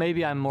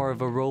 Maybe I'm more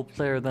of a role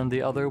player than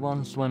the other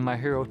ones. When my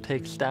hero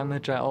takes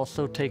damage, I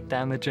also take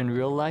damage in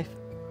real life.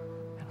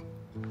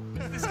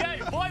 This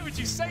game, why would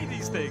you say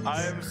these things?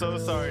 I am so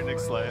sorry,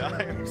 Nicslay.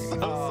 I am so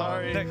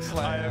sorry.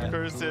 Nicslay. I have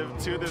cursed him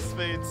to this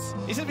fate.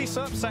 He's going to be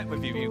so upset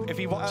with you. If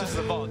he watches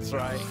the VODs,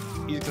 right,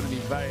 he's going to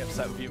be very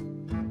upset with you.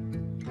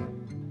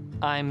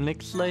 I'm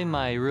Nicslay,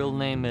 my real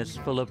name is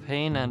Philip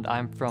Hain, and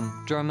I'm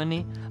from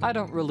Germany. I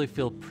don't really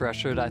feel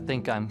pressured. I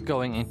think I'm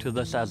going into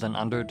this as an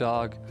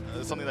underdog.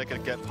 Something that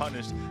could get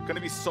punished. Going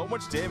to be so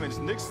much damage.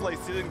 Nicslay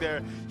sitting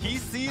there. He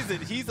sees it.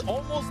 He's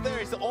almost there.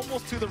 He's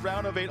almost to the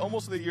round of 8,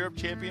 almost to the Europe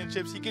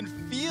Championships. He can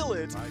feel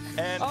it.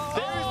 And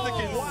there's the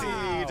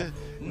concede. Wow.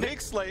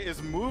 Nicslay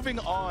is moving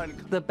on.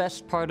 The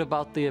best part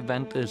about the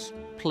event is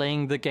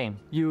playing the game.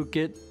 You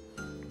get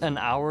an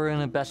hour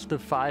in a best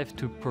of 5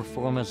 to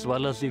perform as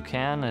well as you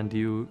can, and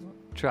you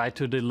try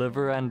to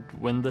deliver and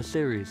win the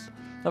series.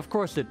 Of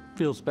course, it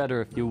feels better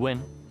if you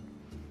win.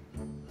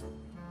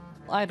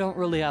 I don't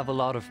really have a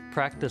lot of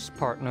practice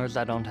partners.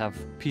 I don't have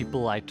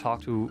people I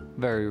talk to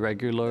very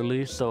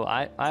regularly, so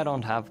I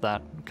don't have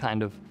that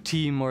kind of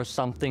team or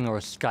something or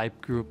Skype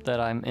group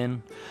that I'm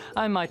in.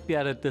 I might be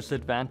at a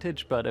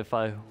disadvantage, but if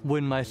I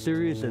win my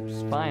series,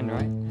 it's fine,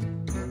 right?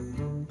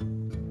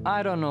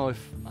 I don't know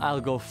if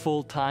I'll go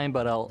full-time,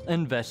 but I'll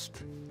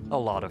invest a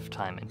lot of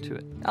time into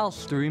it. I'll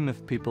stream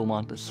if people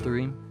want to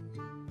stream.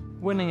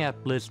 Winning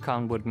at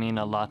BlizzCon would mean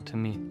a lot to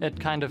me. It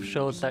kind of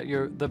shows that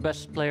you're the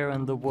best player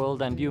in the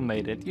world and you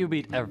made it. You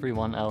beat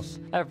everyone else.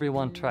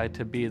 Everyone tried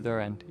to be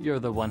there and you're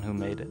the one who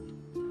made it.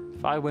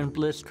 If I win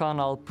BlizzCon,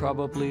 I'll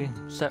probably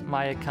set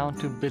my account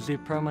to busy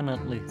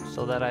permanently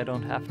so that I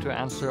don't have to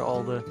answer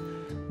all the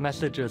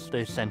messages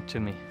they sent to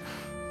me.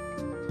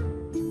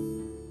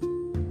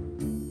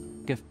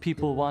 If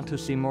people want to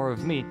see more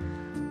of me,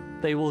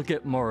 they will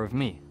get more of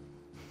me.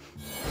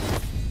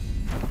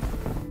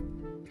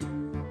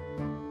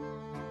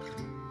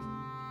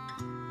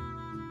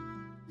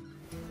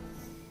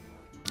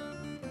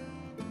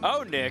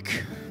 Oh,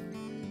 Nick.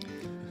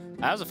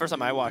 That was the first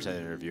time I watched that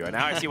interview, and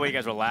now I see what you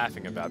guys were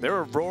laughing about. They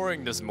were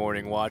roaring this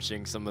morning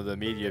watching some of the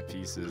media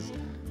pieces.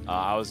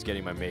 I was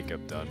getting my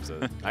makeup done, so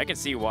I can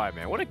see why,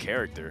 man. What a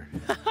character.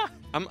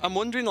 I'm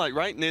wondering, like,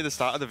 right near the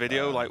start of the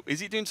video, like, is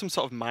he doing some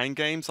sort of mind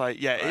games?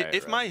 Like, yeah,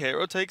 if my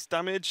hero takes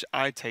damage,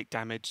 I take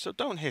damage, so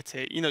don't hit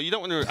it. You know, you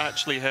don't want to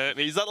actually hurt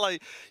me. Is that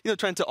like, you know,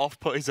 trying to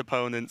off-put his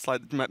opponents,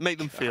 like, make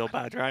them feel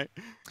bad, right?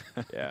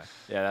 Yeah,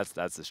 that's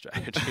the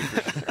strategy.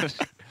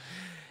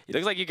 It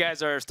looks like you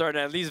guys are starting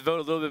to at least vote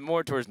a little bit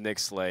more towards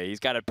Nicslay.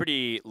 He's got a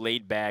pretty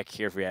laid-back,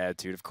 carefree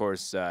attitude. Of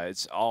course,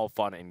 it's all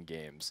fun in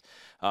games.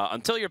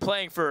 Until you're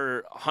playing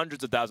for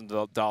hundreds of thousands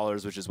of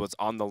dollars, which is what's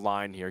on the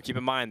line here. Keep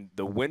in mind,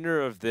 the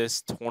winner of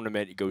this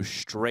tournament goes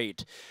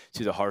straight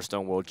to the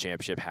Hearthstone World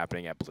Championship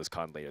happening at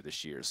BlizzCon later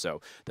this year.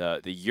 So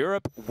the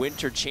Europe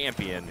Winter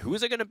Champion, who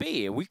is it going to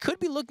be? And we could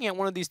be looking at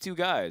one of these two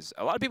guys.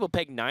 A lot of people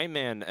peg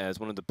Naiman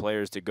as one of the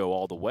players to go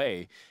all the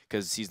way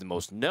because he's the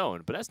most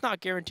known, but that's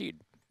not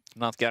guaranteed.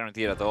 Not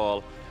guaranteed at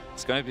all.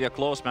 It's going to be a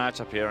close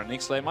matchup here, and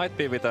Nicslay might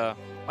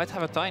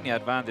have a tiny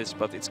advantage,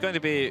 but it's going to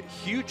be a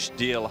huge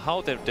deal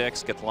how their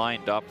decks get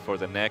lined up for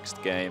the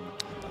next game.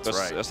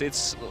 Because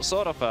it's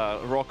sort of a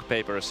rock,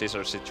 paper,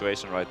 scissors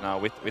situation right now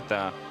with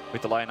the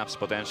lineups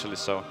potentially.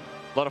 So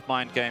a lot of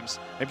mind games.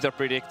 Maybe they're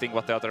predicting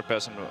what the other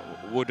person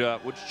would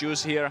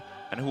choose here,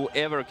 and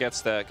whoever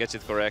gets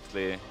it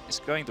correctly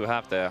is going to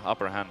have the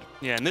upper hand.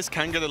 Yeah, and this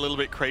can get a little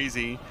bit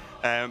crazy.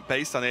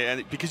 Based on it,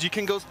 and because you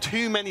can go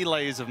too many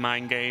layers of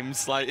mind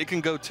games, like it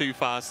can go too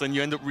fast, and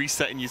you end up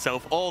resetting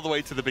yourself all the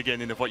way to the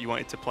beginning of what you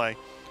wanted to play.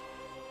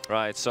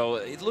 Right, so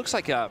it looks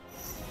like,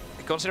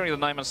 considering the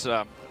Naiman's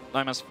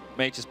Naiman's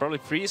mage is probably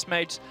Freeze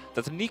Mage,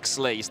 that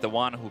Nixlay is the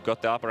one who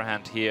got the upper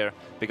hand here,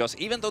 because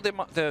even though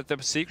the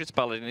Secrets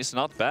Paladin is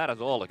not bad at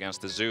all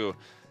against the Zoo,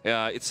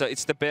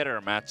 it's the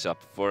better matchup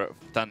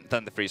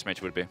than the Freeze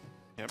Mage would be.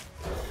 Yep.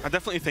 I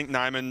definitely think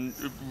Naiman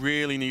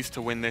really needs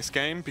to win this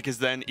game, because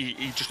then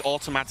he just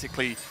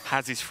automatically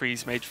has his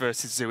Freeze Mage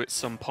versus Zoo at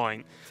some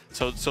point.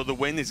 So the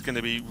win is going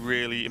to be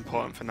really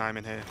important for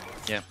Naiman here.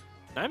 Yeah.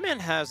 Naiman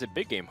has a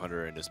big game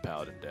hunter in his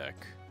Paladin deck.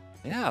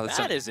 Yeah,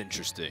 that is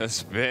interesting.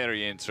 That's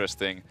very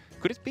interesting.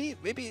 Could it be,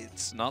 maybe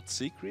it's not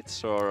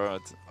Secrets, or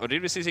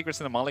did we see Secrets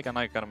in the Mulligan?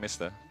 I kind of missed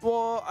that.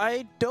 Well,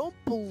 I don't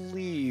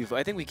believe,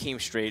 I think we came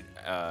straight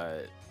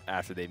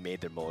after they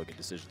made their Mulligan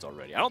decisions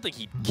already. I don't think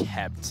he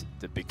kept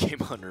the big game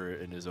hunter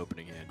in his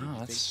opening hand.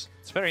 Oh, it's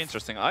very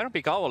interesting. Iron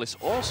Peak Owl is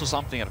also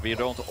something that we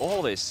don't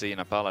always see in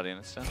a Paladin.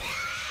 It's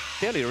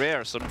fairly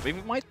rare, so we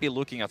might be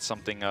looking at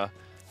something a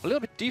little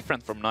bit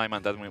different from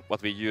Naiman than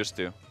what we used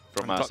to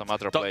from some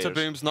other players. Dr.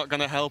 Boom's not going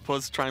to help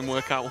us try and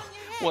work out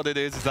what it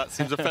is. That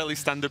seems a fairly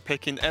standard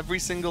pick in every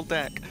single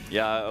deck.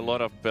 Yeah, a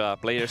lot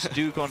of players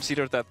do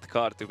consider that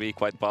card to be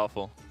quite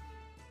powerful.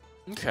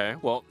 Okay,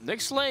 well,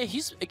 Nicslay,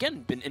 he's,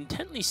 again, been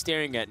intently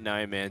staring at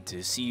Naiman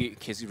to see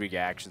his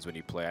reactions when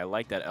he play. I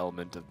like that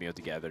element of being able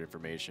to gather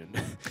information.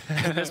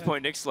 At this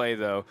point, Nicslay,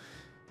 though,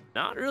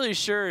 not really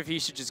sure if he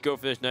should just go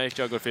for this nice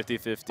juggle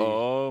 50-50.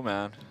 Oh,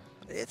 man.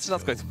 It's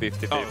not quite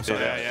 50-50. Oh, sorry,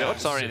 yeah.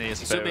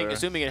 Sorry,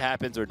 assuming it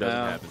happens or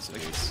doesn't happen. So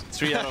it's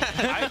 3 out of...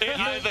 It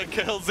either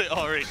kills it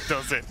or it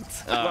doesn't.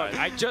 Look,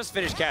 I just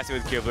finished casting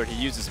with Kibler.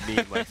 He used this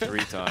meme like 3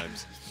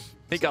 times.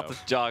 He got the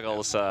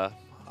juggles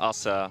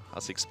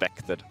as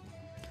expected.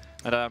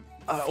 And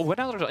one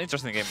other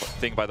interesting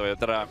thing, by the way,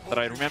 that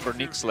I remember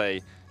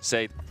Nicslay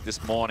say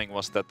this morning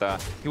was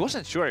that he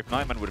wasn't sure if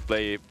Naiman would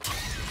play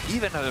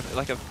even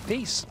like a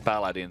face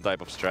Paladin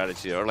type of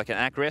strategy or like an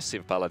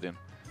aggressive Paladin.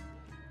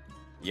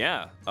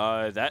 Yeah,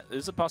 that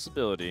is a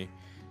possibility.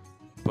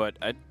 But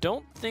I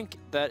don't think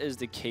that is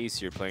the case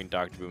here playing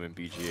Dr. Boom and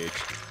BGH.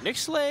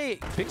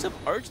 Nicslay picks up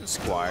Argent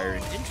Squire,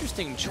 an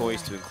interesting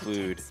choice to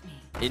include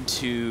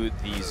into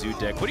the Zoo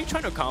deck. What are you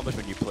trying to accomplish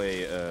when you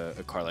play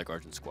a card like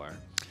Argent Squire?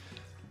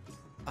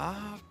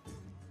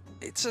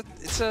 It's a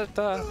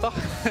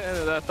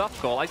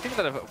tough call. I think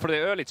that for the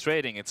early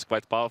trading, it's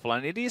quite powerful,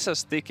 and it is a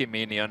sticky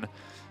minion.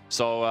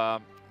 So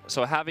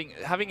so having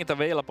it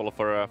available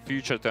for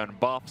future turn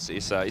buffs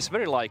is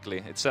very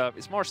likely.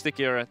 It's more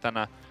stickier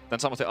than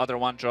some of the other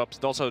one-drops.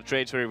 It also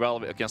trades very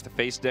well against the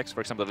face decks.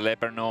 For example, the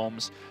Leper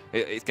Gnomes.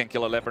 It can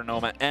kill a Leper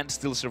Gnome and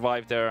still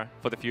survive there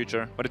for the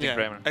future. What do you think,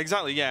 Raymond?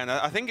 Exactly, yeah. And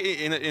I think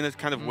in a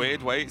kind of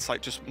weird way, it's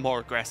like just more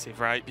aggressive,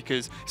 right?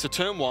 Because it's a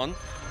turn 1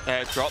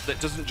 drop that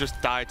doesn't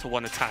just die to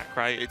 1 attack,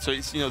 right? So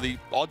it's, you know, the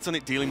odds on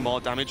it dealing more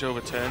damage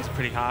over turns are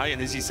pretty high.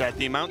 And as you said,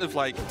 the amount of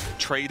like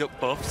trade-up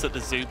buffs that the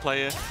Zoo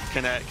player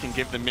can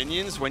give the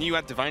minions, when you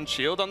add Divine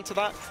Shield onto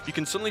that, you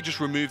can suddenly just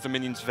remove the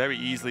minions very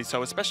easily.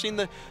 So especially in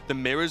the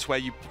mirrors where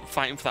you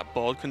fighting for that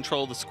board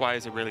control, the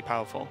Squires are really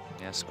powerful.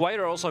 Yeah,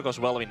 Squire also goes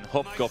well in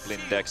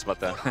Hobgoblin decks, but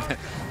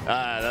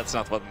that's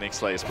not what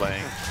Nicslay is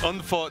playing.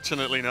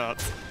 Unfortunately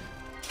not.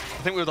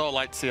 I think we'd all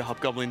like to see a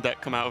Hobgoblin deck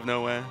come out of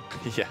nowhere.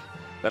 Yeah.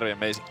 That'd be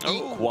amazing.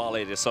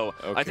 Equality. So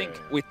I think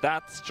with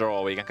that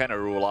draw, we can kind of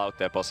rule out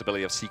the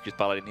possibility of Secret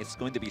Paladin. It's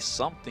going to be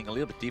something a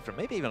little bit different,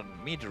 maybe even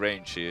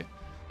mid-range.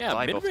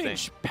 Yeah,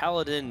 mid-range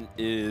Paladin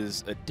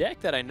is a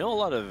deck that I know a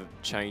lot of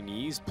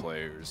Chinese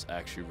players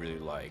actually really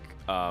like.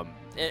 And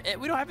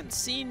we haven't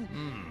seen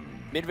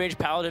mid-range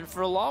Paladin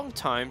for a long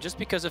time, just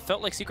because it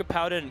felt like Secret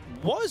Paladin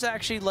was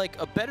actually like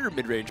a better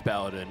mid-range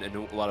Paladin in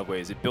a lot of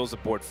ways. It builds the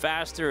board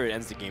faster, it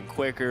ends the game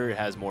quicker, it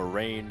has more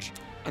range.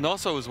 And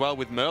also as well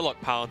with Murloc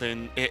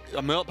Paladin,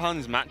 Murloc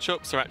Paladin's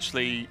matchups are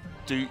actually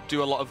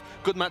do a lot of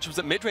good matchups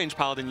that mid-range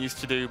Paladin used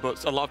to do,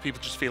 but a lot of people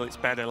just feel it's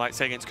better. Like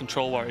say against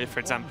Control Warrior, for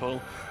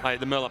example, like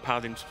the Murloc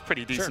Paladin's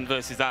pretty decent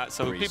versus that.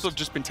 So people have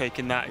just been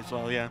taking that as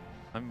well, yeah.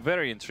 I'm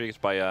very intrigued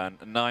by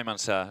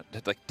Naiman's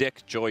like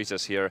deck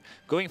choices here.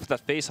 Going for that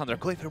Face Hunter,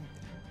 going for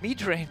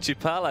mid-range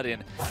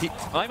Paladin.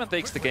 Naiman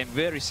takes the game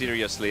very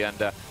seriously,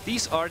 and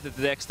these are the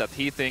decks that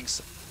he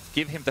thinks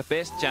give him the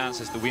best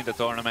chances to win the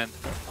tournament.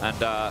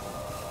 And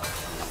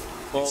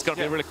well, it's going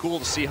to be really cool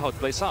to see how it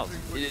plays out.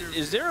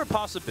 Is there a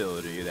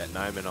possibility that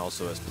Naiman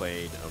also has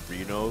played a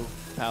Reno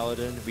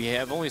Paladin? We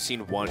have only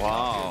seen one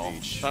copy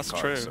of each. That's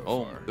true.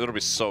 So it'll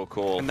be so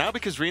cool. And now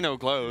because Reno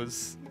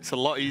glows, it's a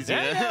lot easier.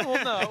 Yeah,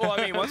 we'll know. Well,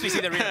 I mean, once we see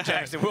the Reno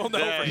Jackson, we'll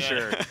know for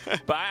sure.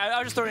 But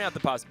I'm just throwing out the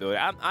possibility.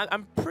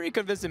 I'm pretty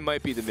convinced it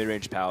might be the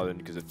mid-range Paladin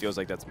because it feels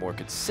like that's more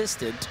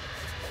consistent.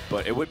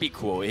 But it would be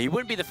cool. He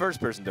wouldn't be the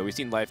first person, though. We've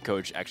seen Life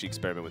Coach actually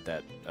experiment with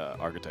that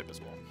archetype as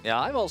well. Yeah,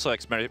 I've also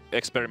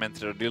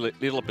experimented a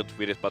little bit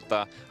with it, but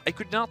I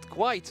could not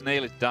quite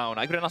nail it down.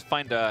 I could not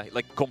find a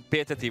like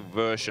competitive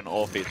version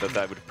of it that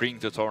I would bring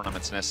to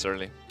tournaments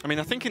necessarily. I mean,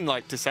 I think in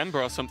like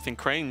December or something,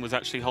 Crane was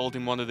actually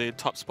holding one of the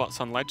top spots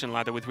on Legend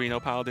Ladder with Reno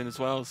Paladin as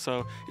well.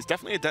 So it's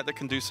definitely a deck that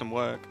can do some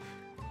work.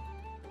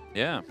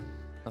 Yeah.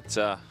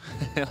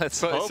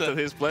 Let's hope that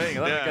he's playing.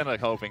 I'm kind of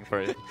hoping for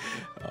it.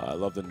 I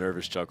love the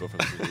nervous chuckle from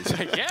the He's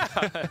like, yeah,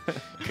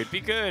 could be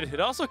good. It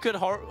also could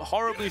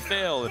horribly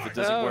fail if it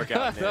doesn't work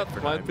out.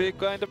 That might be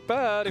kind of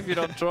bad if you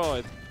don't draw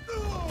it.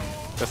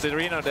 Because the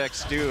Reno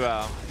decks do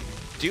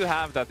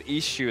have that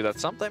issue that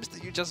sometimes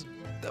you just,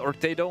 or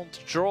they don't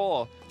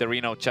draw the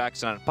Reno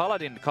Jackson, and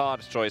Paladin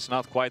card draw is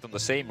not quite on the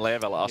same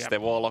level as the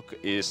Warlock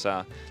is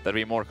that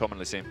we more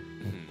commonly see.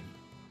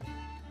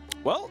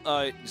 Well,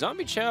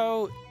 Zombie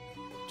Chow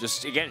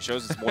just, again,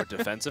 shows its more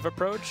defensive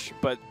approach,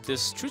 but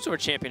this True Sword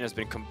champion has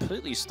been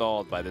completely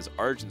stalled by this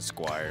Argent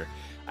Squire.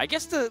 I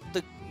guess the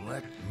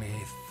Let me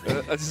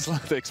I just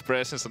love the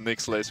expressions on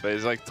Nixlay's face.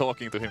 He's like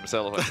talking to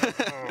himself.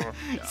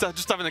 So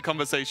just having a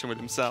conversation with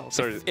himself.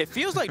 Sorry. It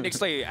feels like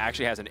Nicslay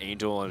actually has an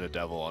angel and a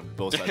devil on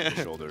both sides of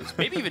his shoulders.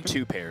 Maybe even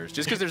two pairs,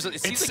 just because it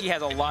seems like he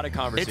has a lot of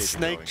conversation. It's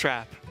Snake going.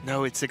 Trap.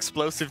 No, it's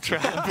Explosive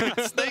Trap.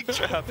 It's Snake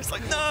Trap. It's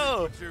like,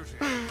 no!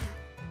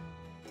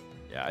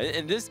 Yeah,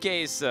 in this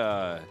case,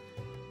 Naiman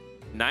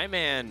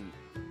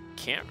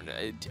can't.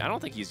 I don't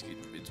think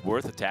it's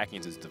worth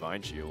attacking his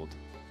Divine Shield.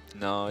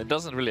 No, it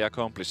doesn't really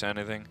accomplish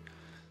anything,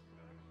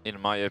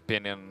 in my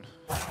opinion.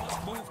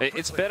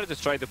 It's better to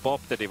try to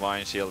pop the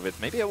Divine Shield with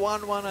maybe a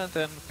 1-1 and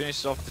then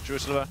finish off the True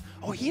Silver.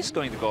 Oh, he's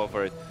going to go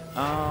for it.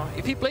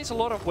 If he plays a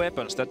lot of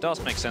weapons, that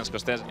does make sense,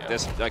 because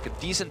there's like a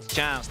decent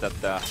chance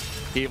that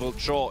he will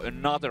draw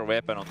another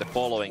weapon on the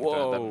following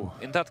turn.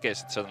 In that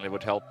case, it certainly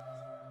would help.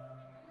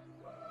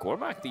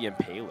 Gormak the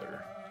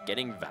Impaler,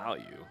 getting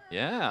value.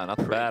 Yeah, not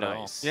bad at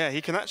all. Yeah,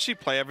 he can actually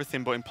play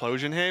everything but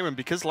Implosion here, and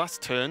because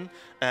last turn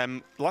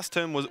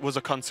was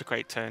a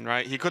Consecrate turn,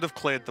 right? He could have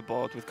cleared the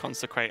board with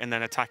Consecrate and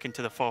then attack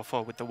into the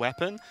 4/4 with the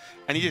weapon,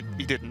 and he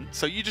didn't.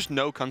 So you just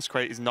know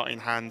Consecrate is not in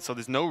hand, so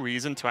there's no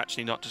reason to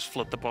actually not just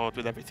flood the board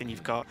with everything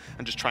you've got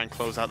and just try and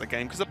close out the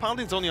game, because the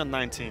Paladin's only on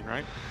 19,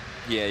 right?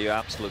 Yeah, you're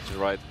absolutely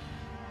right.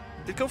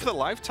 They'd go for the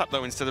live tap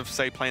though, instead of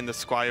say playing the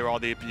Squire or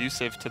the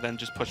Abusive to then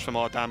just push for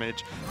more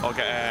damage or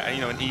get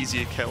an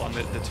easier kill on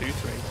the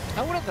 2/3.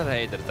 I wouldn't have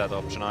hated that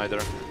option either.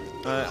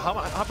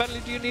 How badly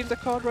do you need the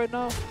card right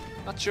now?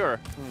 Not sure.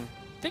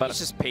 I think he's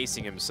just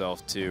pacing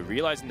himself too,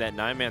 realizing that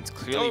Naiman's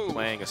clearly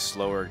playing a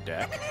slower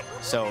deck.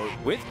 So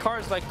with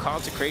cards like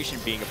Consecration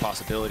being a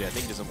possibility, I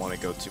think he doesn't want to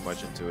go too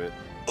much into it.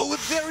 Oh,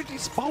 there it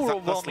is, power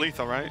overwhelming. That's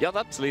lethal, right? Yeah,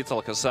 that's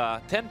lethal, because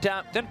 10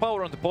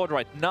 power on the board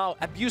right now.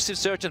 Abusive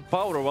Surge and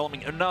power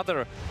overwhelming,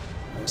 another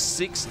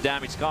 6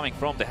 damage coming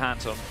from the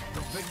hands on.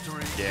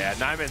 Yeah,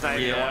 Naiman's not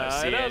even want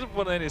to see he it. doesn't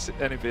want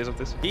any piece of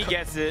this. He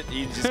gets it.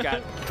 He just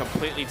got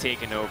completely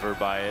taken over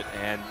by it,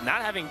 and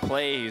not having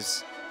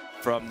plays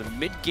from the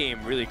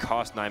mid-game really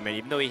cost Naiman,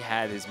 even though he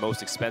had his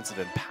most expensive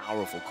and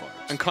powerful cards.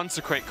 And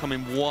Consecrate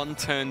coming 1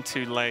 turn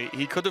too late.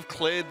 He could have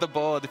cleared the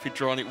board if he'd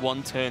drawn it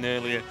 1 turn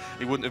earlier.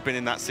 He wouldn't have been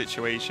in that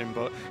situation.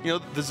 But, you know,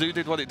 the Zoo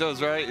did what it does,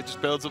 right? It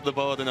just builds up the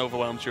board and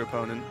overwhelms your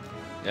opponent.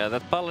 Yeah,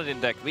 that Paladin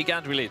deck, we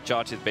can't really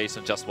judge it based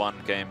on just one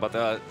game,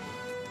 but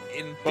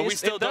we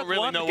still don't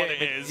really know what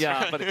it is.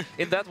 Yeah, but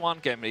in that one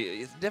game,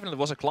 it definitely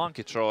was a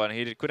clunky draw, and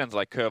he couldn't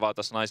like curve out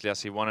as nicely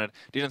as he wanted.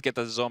 Didn't get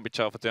the Zombie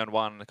Chow for turn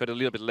 1. Got a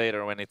little bit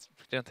later when it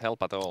didn't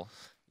help at all.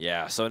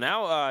 Yeah, so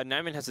now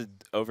Naiman has to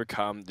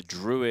overcome the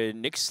Druid.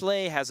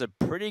 Nixlay has a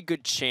pretty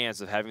good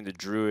chance of having the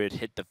Druid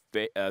hit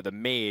the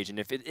Mage, and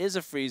if it is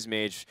a Freeze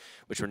Mage,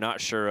 which we're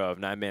not sure of,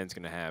 Naiman's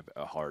going to have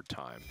a hard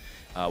time.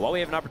 While we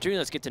have an opportunity,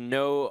 let's get to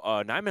know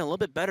Naiman a little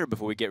bit better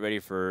before we get ready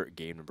for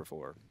game number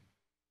 4.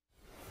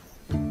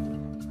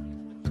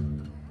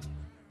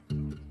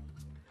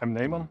 I'm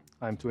Naiman,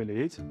 I'm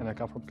 28 and I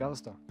come from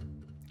Kazakhstan.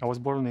 I was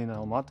born in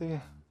Almaty.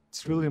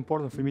 It's really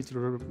important for me to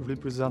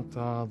represent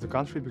the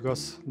country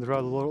because there are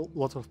a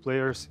lot of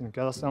players in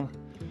Kazakhstan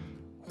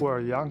who are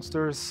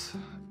youngsters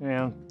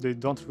and they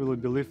don't really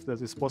believe that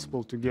it's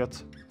possible to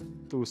get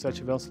to such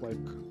events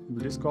like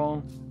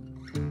BlizzCon.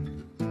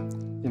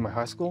 In my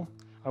high school,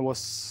 I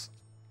was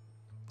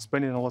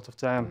spending a lot of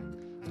time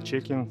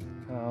checking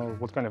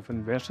what kind of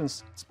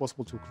inventions it's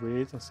possible to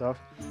create and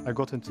stuff. I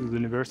got into the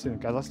university in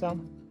Kazakhstan.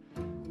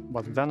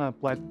 But then I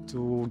applied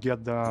to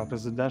get the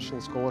presidential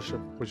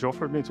scholarship, which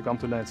offered me to come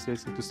to the United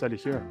States and to study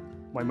here.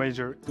 My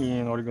major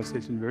in Oregon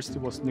State University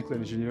was nuclear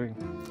engineering.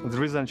 And the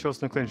reason I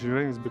chose nuclear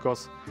engineering is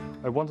because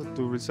I wanted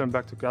to return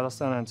back to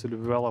Kazakhstan and to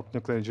develop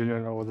nuclear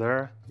engineering over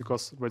there,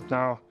 because right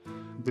now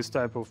this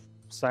type of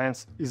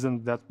science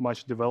isn't that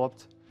much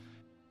developed.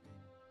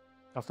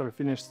 After I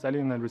finished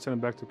studying and returned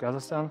back to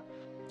Kazakhstan,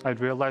 I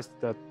realized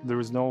that there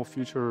is no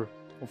future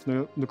of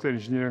nuclear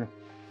engineering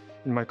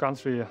in my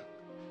country.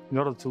 In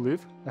order to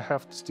live, I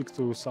have to stick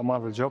to some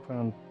other job,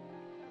 and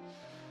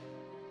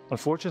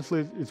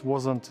unfortunately, it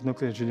wasn't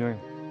nuclear engineering.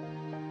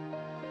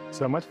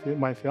 So I met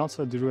my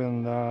fiance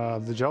during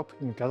the job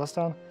in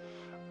Kazakhstan.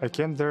 I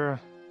came there,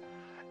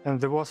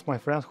 and there was my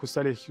friend who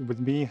studied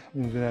with me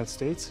in the United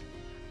States.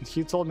 And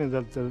he told me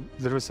that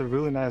there is a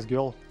really nice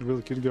girl, a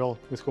really cute girl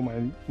with whom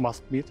I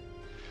must meet.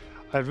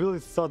 I really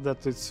thought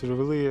that it's a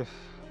really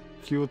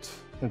cute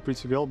and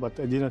pretty girl, but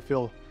I didn't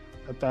feel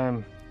at the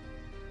time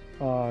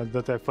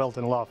that I felt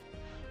in love.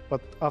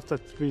 But after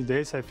 3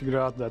 days, I figured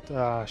out that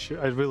I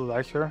really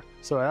like her.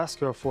 So I asked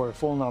her for a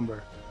phone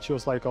number. She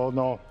was like, oh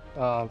no,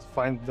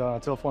 find the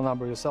telephone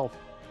number yourself.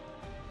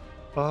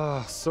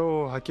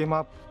 So I came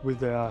up with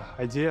the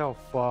idea of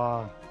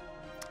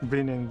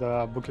bringing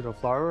the bouquet of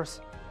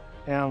flowers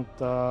and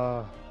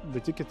the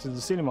ticket to the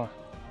cinema.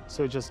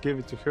 So I just gave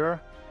it to her.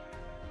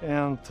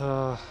 And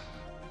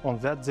on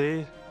that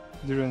day,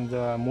 during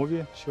the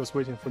movie, she was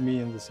waiting for me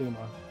in the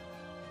cinema.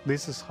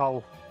 This is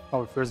how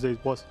our first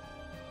date was.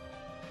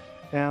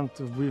 And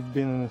we've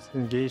been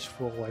engaged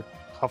for like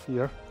half a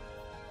year.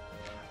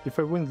 If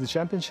I win the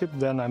championship,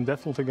 then I'm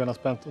definitely gonna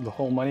spend the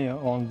whole money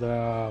on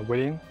the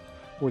wedding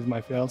with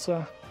my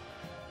fiancé.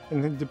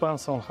 And it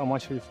depends on how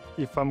much.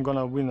 If I'm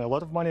gonna win a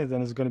lot of money,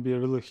 then it's gonna be a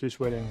really huge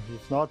wedding.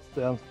 If not,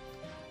 then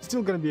it's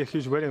still gonna be a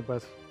huge wedding,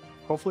 but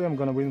hopefully I'm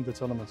gonna win the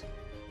tournament.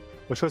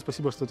 Большое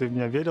спасибо, что ты в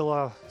меня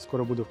верила.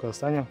 Скоро буду в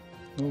Казахстане.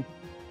 Ну,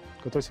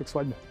 готовься к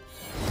свадьбе.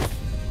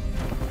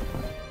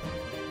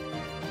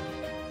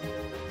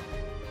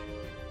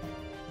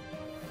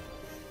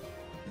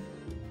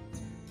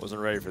 Wasn't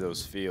ready for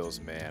those feels,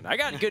 man. I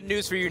got good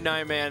news for you,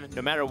 Naiman.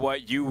 No matter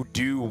what, you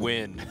do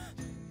win.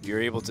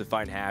 You're able to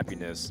find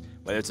happiness.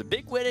 Whether it's a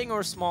big wedding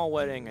or a small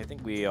wedding, I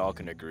think we all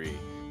can agree.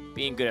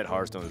 Being good at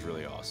Hearthstone is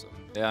really awesome.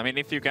 Yeah, I mean,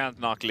 if you can't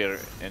nuclear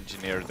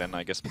engineer, then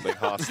I guess playing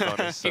Hearthstone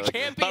is... You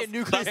can't be a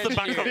nuclear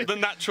engineer. The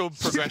natural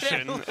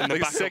progression in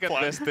the second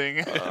best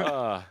thing.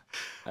 I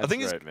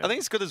think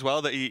it's good as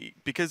well that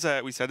because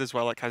we said as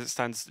well, like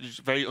Kazakhstan's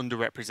very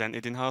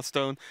underrepresented in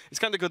Hearthstone. It's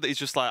kind of good that he's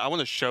just like, I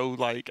want to show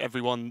like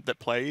everyone that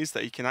plays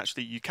that you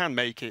can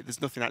make it. There's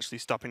nothing actually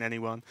stopping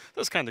anyone.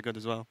 That's kind of good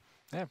as well.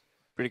 Yeah,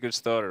 pretty good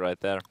story right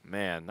there.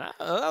 Man, that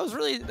was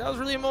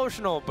really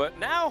emotional. But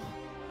now,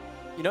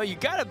 you know, you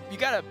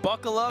gotta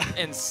buckle up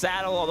and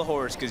saddle all the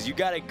horse, because you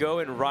gotta go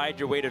and ride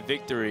your way to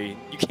victory.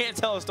 You can't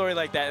tell a story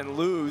like that and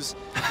lose.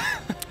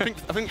 I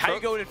think How you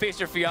going to face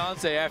your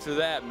fiance after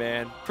that,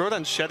 man?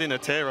 Frodan's shedding a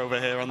tear over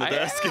here on the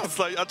desk. It's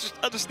like, I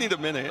just need a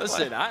minute.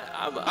 Listen,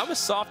 I'm a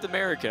soft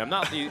American. I'm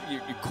not the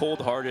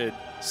cold-hearted,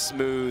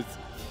 smooth,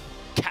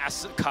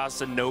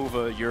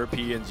 Casanova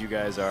Europeans you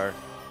guys are.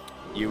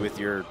 You with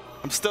your...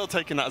 I'm still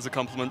taking that as a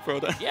compliment,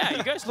 Frodan. Yeah,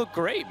 you guys look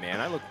great, man.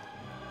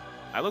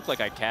 I look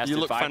like I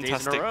casted 5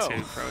 days in a row. You look fantastic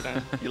too,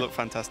 Frodan. You look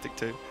fantastic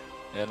too.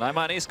 Yeah,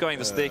 Naiman is going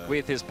to stick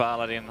with his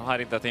Paladin,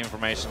 hiding that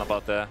information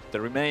about the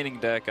remaining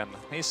deck, and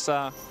his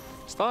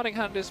starting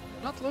hand is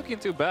not looking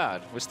too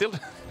bad. We still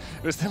don't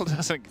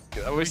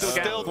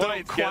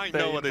quite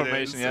know what it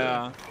is.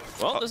 Yeah.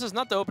 Well, this is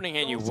not the opening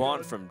hand you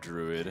want from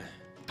Druid.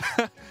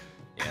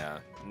 Yeah,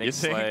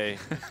 Nicslay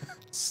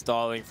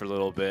stalling for a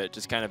little bit,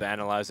 just kind of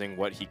analyzing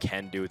what he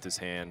can do with his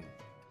hand.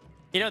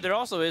 You know, there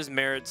also is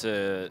merit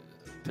to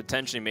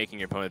potentially making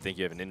your opponent think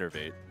you have an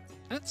Innervate.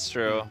 That's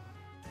true.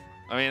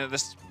 I mean,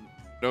 there's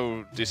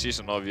no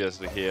decision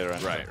obviously here,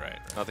 and right.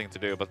 Nothing to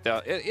do. But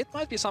it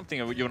might be something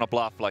you wanna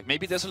bluff. Like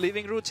maybe there's a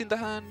Living Roots in the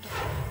hand.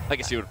 I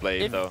guess you would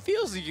play it though. It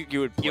feels like you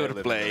would play. You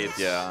would play it,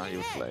 yeah. You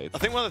would play it. I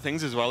think one of the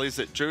things as well is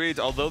that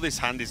Druid, although this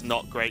hand is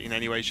not great in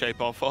any way,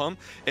 shape, or form,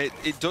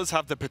 it does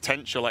have the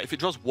potential. Like if it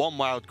draws 1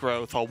 Wild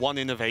Growth or 1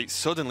 Innervate,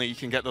 suddenly you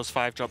can get those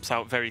 5 drops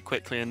out very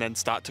quickly and then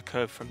start to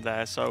curve from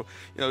there. So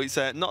you know, it's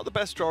not the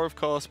best draw, of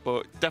course,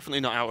 but definitely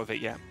not out of it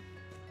yet.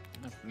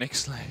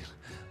 Nixlay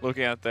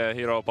looking at the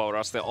hero power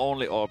as the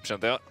only option.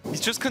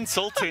 He's just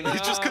consulting. He's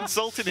just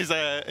consulting his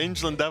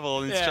Angel and Devil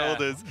on his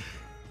shoulders.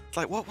 It's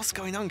like, what's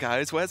going on,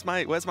 guys? Where's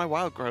my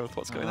Wild Growth?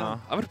 What's going on?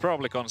 I would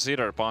probably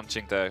consider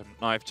punching the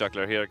Knife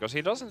Juggler here, because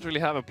he doesn't really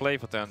have a play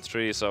for turn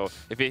 3. So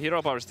if he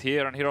hero powers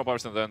here and hero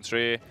powers on turn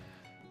 3,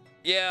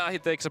 yeah, he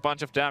takes a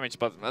bunch of damage,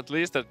 but at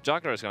least the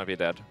Juggler is going to be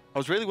dead. I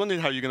was really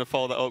wondering how you're going to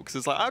follow that up, because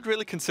it's like, I'd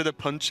really consider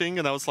punching,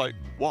 and I was like,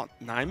 what,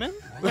 Naiman?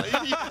 Like,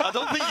 I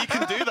don't think you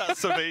can do that,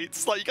 Savi.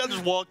 It's like, you can't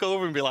just walk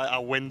over and be like,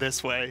 I'll win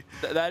this way.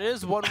 That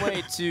is one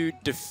way to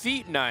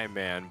defeat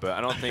Naiman, but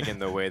I don't think in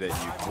the way that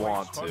you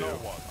want to.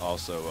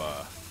 Also,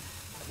 I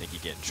think you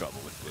get in trouble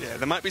with this. Yeah,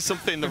 there might be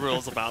something in the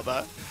rules about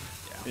that.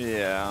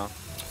 Yeah.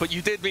 But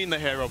you did mean the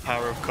hero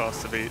power, of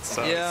course, Savi.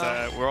 So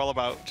we're all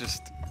about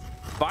just...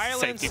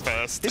 Violence safety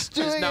first.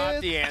 is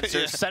not the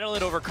answer. Settle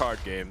it over card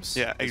games.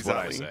 Yeah,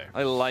 exactly. Is what I say.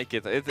 I like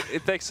it.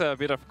 It takes a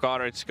bit of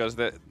courage, because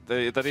that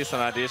is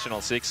an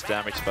additional 6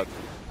 damage, but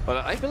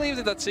I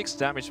believe that 6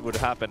 damage would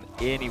happen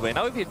anyway.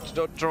 Now if you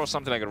draw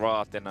something like a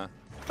Rot, then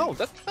oh,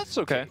 that's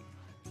okay.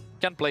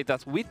 Can play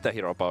that with the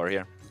hero power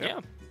here. Yeah,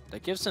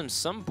 that gives him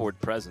some board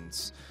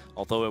presence.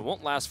 Although it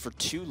won't last for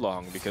too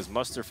long, because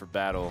Muster for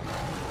Battle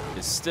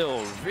is still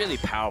a really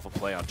powerful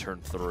play on turn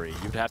 3.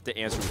 You'd have to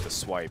answer with a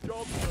swipe.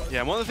 Yeah,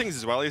 and one of the things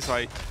as well is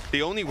like,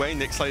 the only way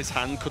Nixlay's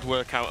hand could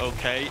work out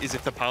okay is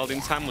if the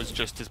Paladin's hand was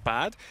just as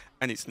bad,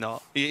 and it's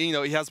not. You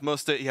know, he has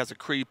Muster, he has a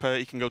Creeper,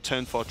 he can go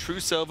turn 4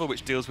 True Silver,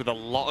 which deals with a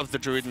lot of the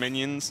Druid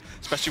minions,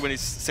 especially when he's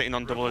sitting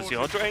on double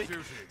Azure Drake.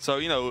 So,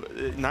 you know,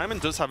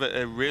 Naiman does have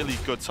a really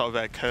good sort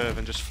of curve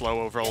and just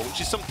flow overall, which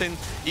is something,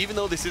 even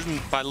though this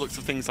isn't by the looks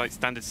of things like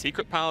standard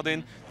Secret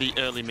Paladin, the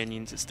early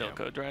minions is still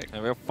good, right?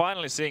 And we're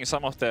finally seeing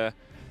some of the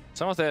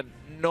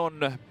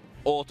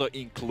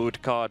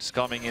auto-include cards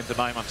coming into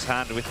Naiman's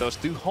hand with those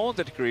 2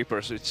 Haunted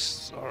Creepers,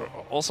 which are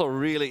also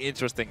really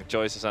interesting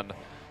choices. And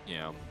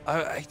Yeah.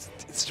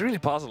 It's really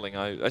puzzling.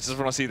 I just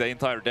want to see the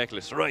entire deck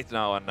list right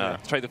now and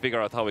try to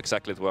figure out how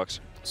exactly it works.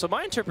 So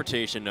my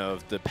interpretation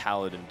of the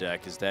Paladin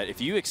deck is that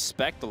if you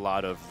expect a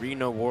lot of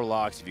Reno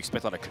Warlocks, if you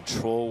expect a lot of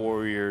Control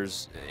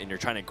Warriors, and you're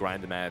trying to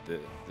grind them out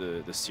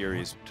the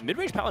series,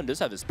 mid-range Paladin does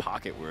have this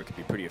pocket where it can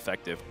be pretty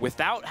effective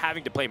without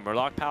having to play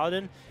Murloc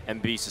Paladin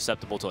and be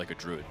susceptible to like a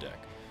Druid deck.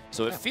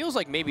 So it feels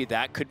like maybe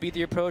that could be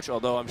the approach,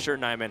 although I'm sure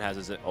Naiman has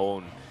his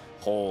own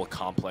whole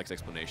complex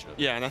explanation of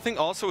it. Yeah, and I think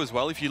also as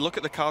well, if you look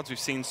at the cards we've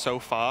seen so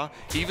far,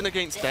 even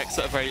against decks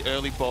that are very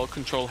early board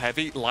control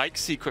heavy, like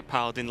Secret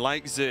Paladin,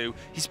 like Zoo,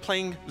 he's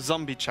playing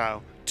Zombie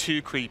Chow,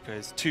 2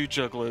 Creepers, 2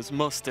 Jugglers,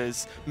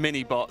 Musters,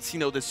 Mini-Bots. You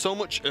know, there's so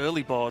much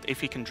early board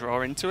if he can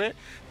draw into it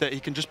that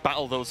he can just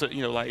battle those,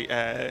 you know, like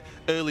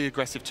early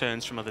aggressive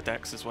turns from other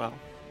decks as well.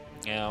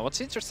 Yeah, what's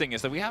interesting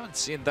is that we haven't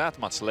seen that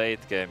much late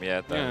game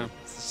yet. Yeah.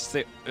 It's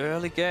the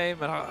early game.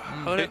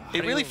 And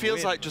it really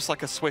feels like just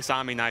like a Swiss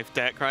Army knife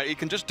deck, right? It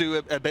can just do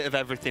a bit of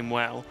everything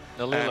well.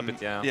 A little bit,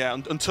 yeah. Yeah,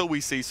 until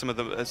we see some of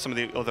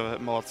the other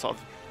more sort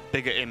of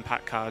bigger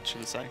impact cards,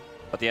 should I say.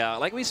 But yeah,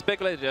 like we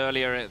speculated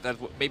earlier, that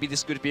maybe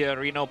this could be a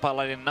Reno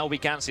Paladin. Now we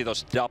can see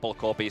those double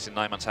copies in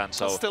Naiman's hand.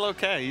 So that's still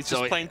okay. He's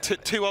just playing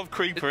 2 of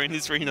Creeper in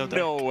his Reno deck.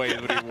 No way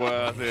it would be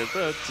worth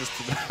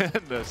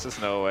it. There's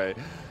just no way.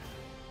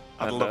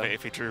 I'd love it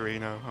if he drew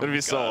Reno. It would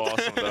be so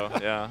awesome, though.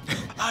 Yeah.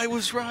 I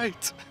was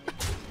right.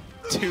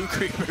 2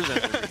 Creepers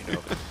and a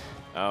Reno.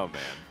 Oh,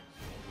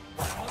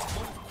 man.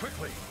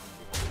 Quickly.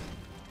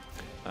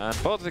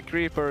 And both the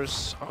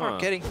Creepers are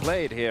getting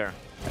played here.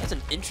 That's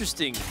an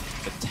interesting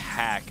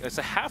attack. It's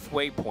a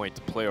halfway point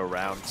to play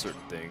around certain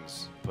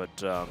things.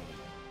 But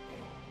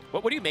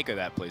what do you make of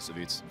that play,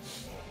 Savitz?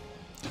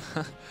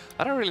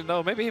 I don't really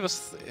know. Maybe he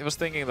was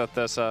thinking that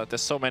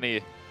there's so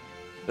many.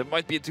 There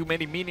might be too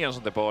many minions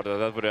on the board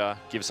that would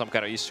give some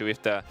kind of issue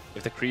if the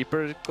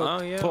Creeper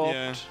got popped.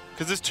 Yeah,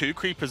 because there's 2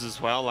 Creepers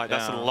as well. Like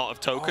that's a lot of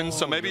tokens.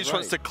 So maybe he just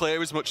wants to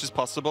clear as much as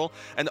possible.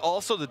 And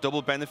also the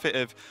double benefit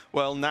of,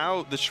 well,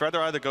 now the Shredder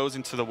either goes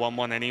into the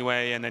 1/1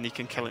 anyway, and then he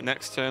can kill it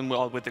next turn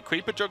with the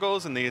Creeper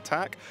juggles and the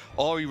attack,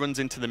 or he runs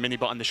into the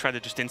mini-bot and the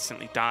Shredder just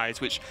instantly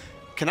dies, which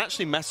can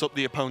actually mess up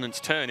the opponent's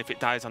turn if it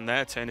dies on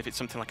their turn, if it's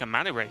something like a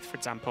Mana Wraith, for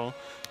example.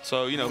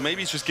 So, you know,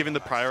 maybe he's just giving the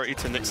priority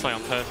to Nicslay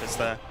on purpose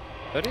there.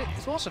 But it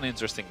was an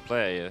interesting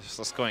play. It's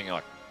just going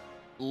like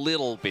a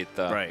little bit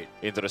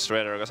into the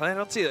Shredder. Because I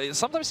don't see.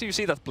 Sometimes you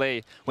see that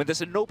play when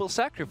there's a Noble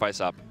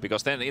Sacrifice up,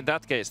 because then in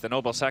that case the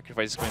Noble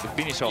Sacrifice is going to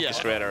finish off the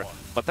Shredder.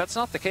 But that's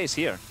not the case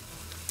here.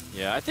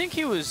 Yeah, I think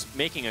he was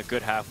making a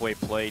good halfway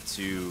play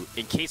to,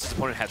 in case his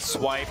opponent had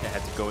swiped, and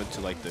had to go into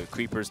like the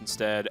Creepers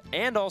instead,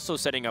 and also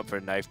setting up for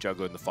a Knife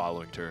Juggler in the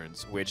following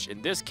turns, which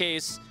in this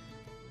case,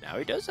 now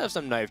he does have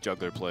some Knife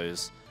Juggler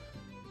plays.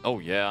 Oh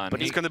yeah,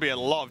 but he's going to be a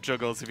lot of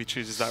juggles if he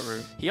chooses that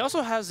route. He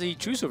also has the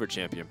True Silver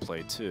Champion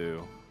play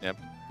too. Yep.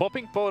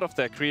 Popping both of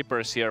the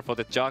Creepers here for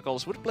the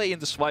juggles would play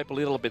into swipe a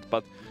little bit,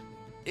 but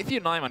if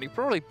you're Naiman, you're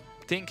probably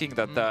thinking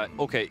that,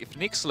 okay, if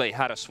Nicslay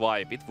had a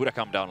swipe, it would have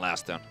come down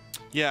last turn.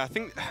 Yeah, I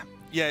think,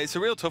 yeah, it's a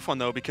real tough one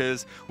though,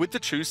 because with the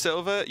True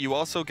Silver, you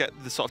also get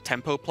the sort of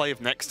tempo play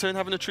of next turn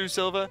having a True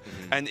Silver,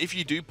 and if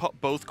you do pop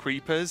both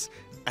Creepers,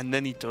 and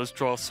then he does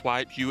draw a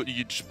swipe, you're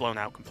just blown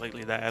out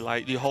completely there.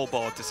 Like, the whole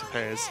board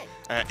disappears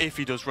if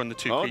he does run the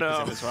 2 Creepers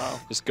in as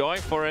well. Just going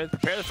for it.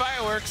 Prepare the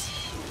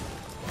fireworks.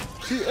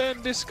 The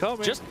end is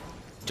coming. Just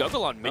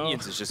juggle on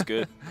minions is just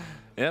good.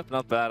 Yep,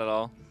 not bad at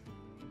all.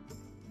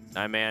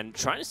 Naiman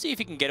trying to see if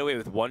he can get away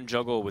with 1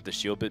 juggle with the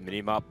Shield Bit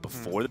Mini-Mop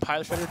before the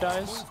Pilot Shredder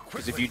dies.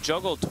 Because if you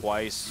juggle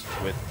twice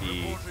with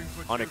the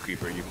Haunted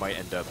Creeper, you might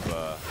end up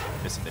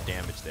missing the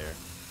damage there.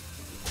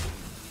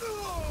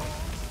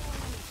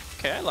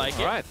 Okay, I like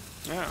it. Right.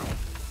 Yeah.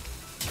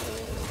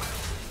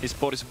 His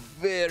board is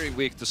very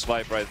weak to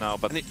swipe right now,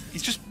 but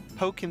he's just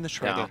poking the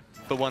Shredder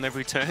for 1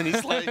 every turn.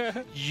 He's like,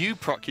 you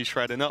proc your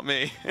Shredder, not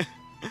me.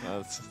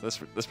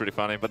 That's pretty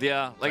funny. But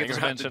yeah, like I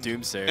just mentioned, the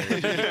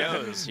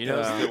Doomsayer. He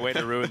knows the way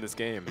to ruin this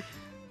game.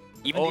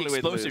 Even Only the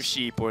Explosive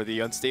Sheep or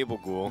the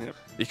Unstable Ghoul. Yep.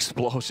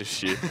 Explosive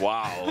Sheep.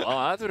 Wow.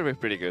 Oh, that would be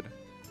pretty good.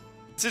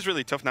 This is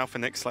really tough now for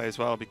Nicslay as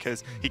well,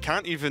 because he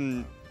can't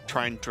even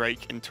try and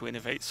Drake into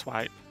Innovate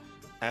Swipe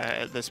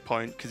at this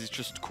point, because he's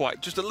just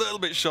a little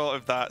bit short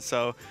of that.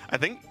 So I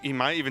think he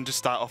might even just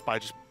start off by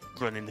just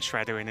running the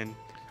Shredder in and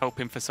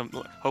hoping for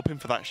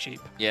that sheep.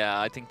 Yeah,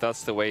 I think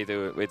that's the way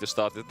to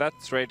start it. That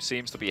trade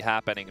seems to be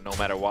happening no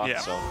matter what.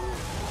 So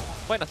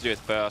why not do it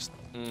first?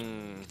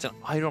 It's an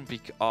Iron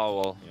Beak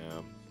Owl.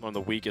 Yeah, one of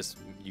the weakest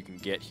you can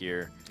get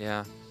here.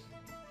 Yeah.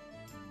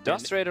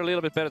 Does trade a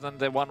little bit better than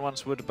the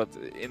 1/1s would, but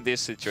in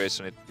this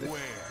situation,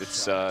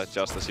 it's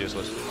just as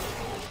useless.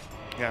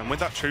 Yeah, and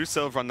with that true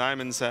silver on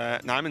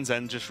Naiman's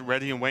end, just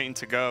ready and waiting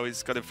to go,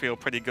 he's got to feel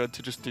pretty good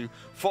to just do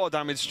 4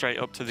 damage straight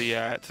up to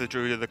the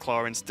Druid of the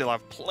Claw and still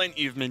have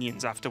plenty of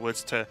minions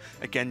afterwards to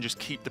again just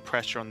keep the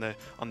pressure on the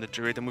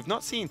Druid. And we've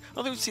not seen, I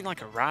don't think we've seen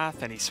like a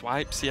Wrath, any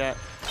swipes yet.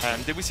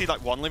 Did we see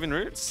like 1 Living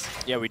Roots?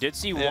 Yeah, we did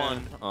see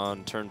 1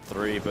 on turn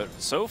 3, but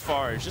so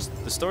far it's just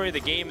the story of the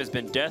game has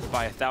been death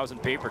by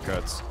 1,000 paper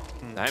cuts.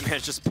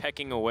 Naiman's just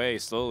pecking away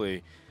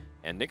slowly,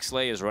 and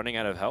Nicslay is running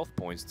out of health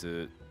points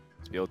to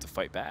be able to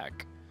fight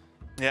back.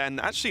 Yeah,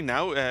 and actually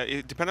now,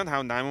 depending on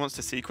how Naiman wants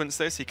to sequence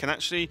this, he can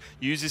actually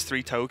use his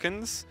 3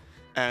 tokens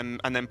and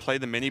then play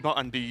the mini-bot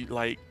and be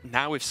like,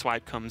 now if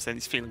swipe comes, then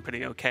he's feeling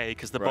pretty okay,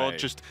 because the board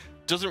just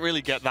doesn't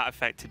really get that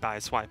affected by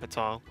a swipe at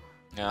all.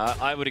 Yeah,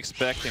 I would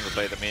expect him to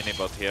play the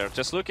mini-bot here.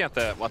 Just looking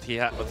at what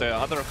the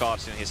other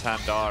cards in his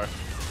hand are,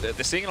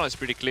 the signal is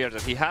pretty clear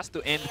that he has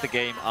to end the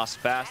game as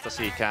fast as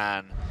he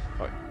can.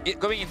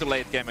 Going into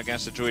late game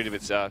against the Druid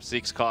with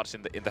 6 cards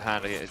in the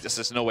hand,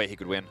 there's no way he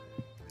could win.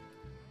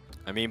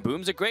 I mean,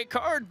 Boom's a great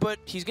card, but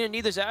he's going to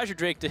need this Azure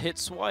Drake to hit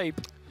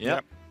swipe.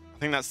 Yep. I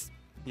think that's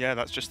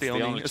just the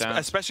only chance.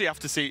 Especially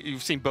after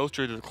you've seen both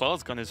Druid of the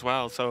Claws gone as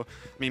well. So,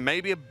 I mean,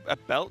 maybe a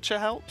Belcher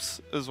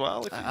helps as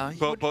well.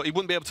 But he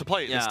wouldn't be able to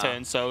play it this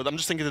turn. So I'm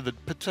just thinking of the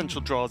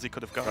potential draws he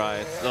could have got.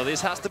 Right. So this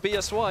has to be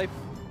a swipe.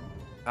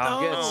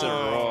 Gets a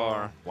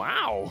roar.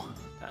 Wow.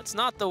 That's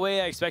not the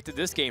way I expected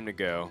this game to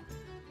go.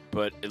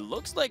 But it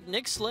looks like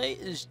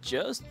Nicslay is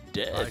just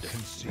dead.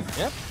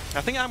 Yep. I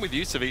think I'm with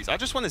you, Savitz. I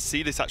just want to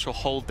see this actual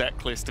whole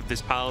deck list of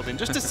this Paladin,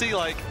 just to see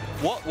like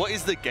what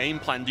is the game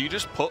plan? Do you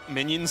just put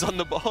minions on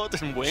the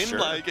board and win? Sure.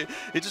 Like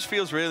it just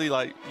feels really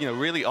like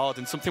really odd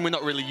and something we're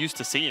not really used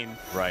to seeing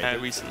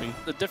recently.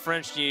 The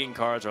differentiating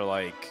cards are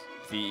like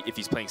if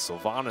he's playing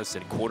Sylvanas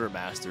and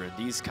Quartermaster and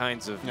these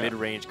kinds of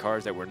mid-range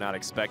cards that we're not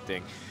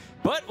expecting.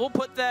 But we'll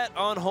put that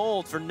on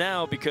hold for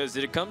now because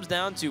it comes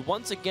down to,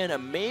 once again, a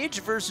Mage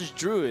versus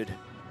Druid.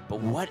 But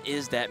what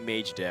is that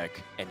Mage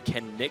deck? And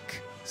can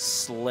Nick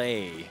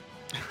slay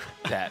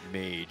that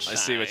Mage? I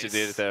see what you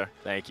did there.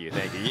 Thank you,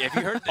 thank you. If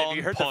you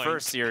heard the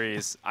first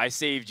series, I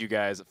saved you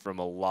guys from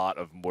a lot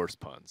of worse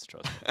puns,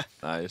 trust me.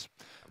 Nice.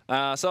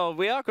 So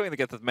we are going to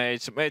get that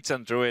Mage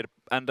and Druid.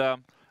 And I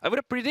would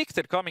have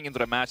predicted coming into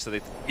the match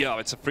that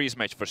it's a freeze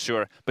Mage for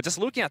sure. But just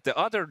looking at the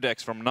other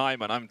decks from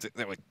Naiman, I'm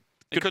like,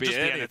 it could just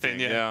be anything,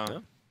 yeah.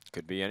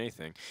 Could be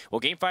anything. Well,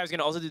 Game 5 is going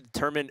to also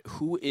determine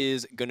who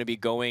is going to be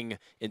going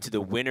into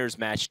the winner's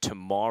match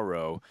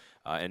tomorrow.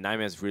 And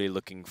Naiman is really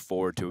looking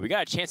forward to it. We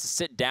got a chance to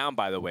sit down,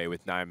 by the way,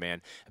 with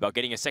Naiman about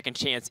getting a second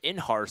chance in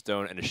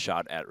Hearthstone and a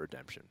shot at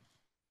redemption.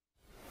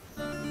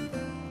 I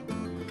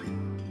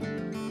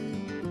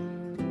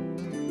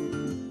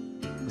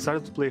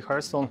started to play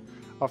Hearthstone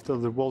after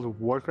the World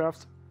of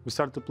Warcraft. We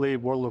started to play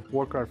World of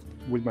Warcraft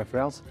with my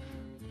friends,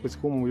 with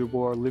whom we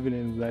were living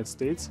in the United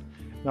States.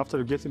 And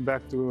after getting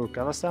back to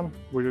Kazakhstan,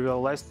 we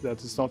realized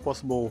that it's not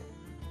possible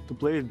to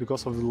play it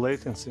because of the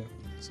latency.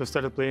 So I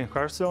started playing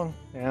Hearthstone,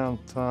 and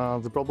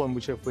the problem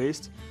which I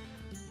faced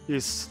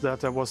is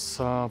that I was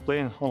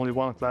playing only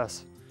 1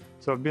 class.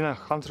 So I've been a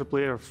Hunter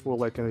player for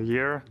like a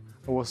year.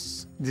 I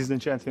was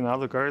disenchanting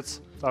other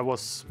cards. I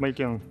was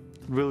making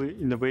really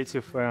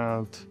innovative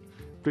and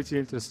pretty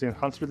interesting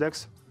Hunter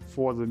decks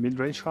for the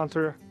mid-range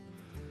Hunter.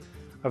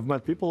 I've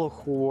met people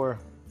who were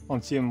on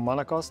team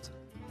Monocost,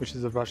 which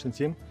is a Russian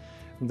team.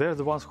 And they're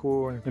the ones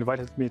who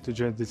invited me to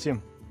join the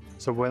team.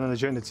 So when I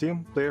joined the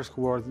team, players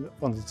who were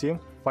on the team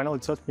finally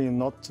taught me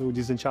not to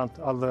disenchant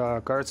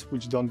other cards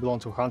which don't belong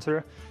to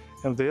Hunter.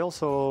 And they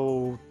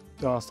also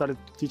started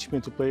to teach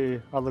me to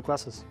play other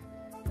classes.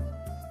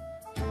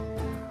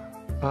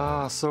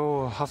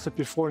 So after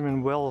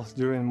performing well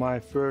during my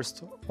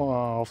first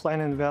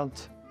offline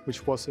event,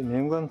 which was in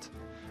England,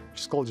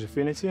 which is called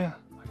Affinity, I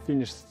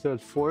finished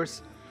 3rd,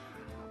 4th.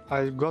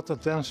 I got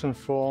attention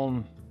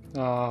from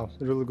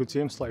really good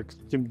teams like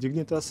Team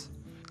Dignitas.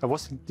 I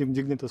was in Team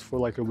Dignitas for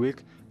like a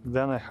week.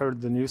 Then I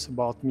heard the news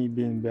about me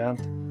being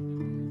banned.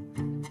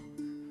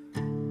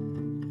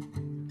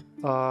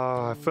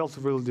 I felt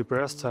really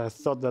depressed. I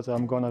thought that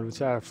I'm gonna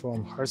retire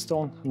from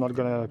Hearthstone. I'm not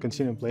gonna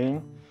continue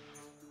playing.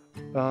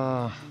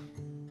 I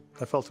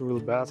felt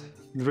really bad.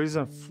 The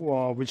reason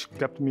which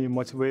kept me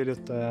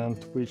motivated and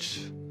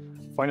which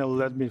finally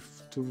led me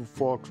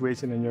for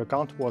creating a new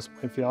account was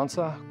my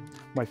fiancé.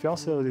 My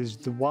fiancé is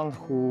the one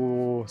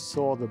who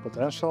saw the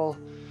potential,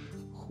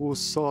 who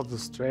saw the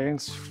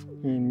strengths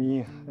in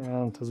me,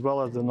 and as well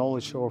as the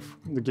knowledge of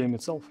the game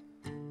itself.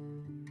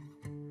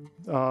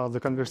 The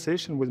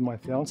conversation with my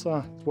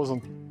fiancé, it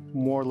wasn't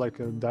more like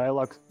a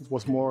dialogue, it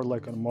was more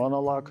like a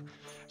monologue.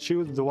 She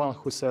was the one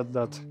who said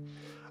that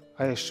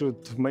I should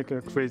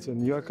create a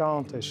new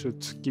account, I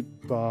should keep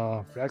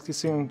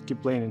practicing,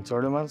 keep playing in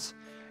tournaments,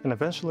 and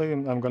eventually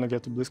I'm gonna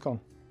get to BlizzCon.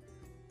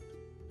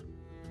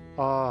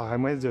 I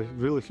made a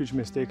really huge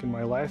mistake in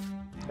my life,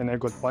 and I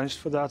got punished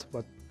for that,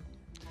 but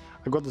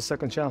I got the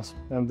second chance,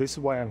 and this is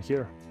why I'm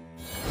here.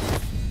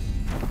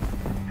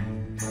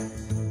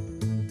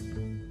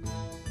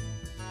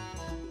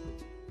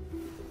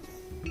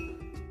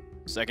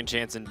 Second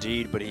chance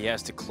indeed, but he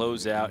has to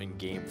close out in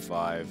Game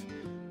 5.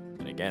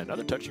 And again,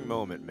 another touching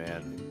moment,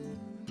 man.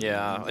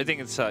 Yeah, I think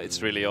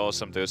it's really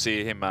awesome to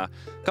see him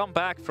come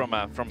back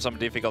from some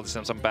difficulties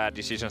and some bad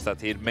decisions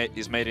that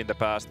he's made in the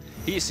past.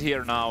 He's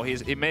here now.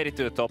 He made it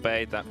to the top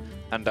 8,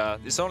 and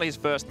it's only his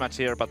first match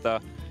here,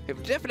 but he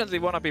definitely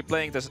want to be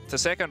playing the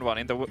second one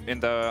in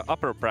the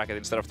upper bracket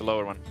instead of the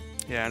lower one.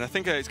 Yeah, and I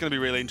think it's going to be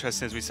really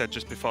interesting, as we said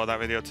just before that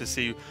video, to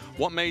see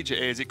what mage it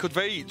is. It could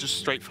very just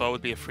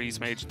straightforward be a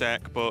freeze mage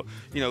deck, but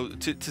you know,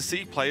 to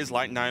see players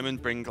like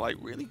Naiman bring like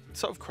really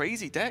sort of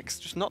crazy decks,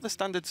 just not the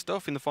standard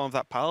stuff in the form of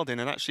that Paladin,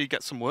 and actually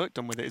get some work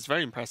done with it, is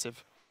very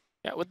impressive.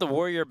 Yeah, with the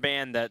Warrior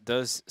ban, that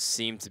does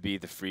seem to be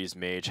the freeze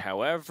mage.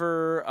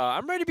 However,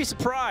 I'm ready to be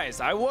surprised.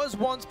 I was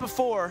once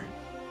before.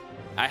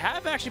 I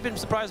have actually been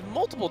surprised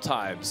multiple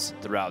times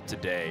throughout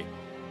today.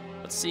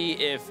 Let's see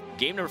if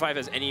game number 5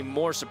 has any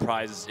more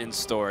surprises in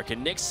store.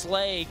 Can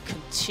Nicslay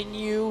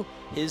continue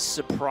his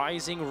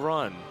surprising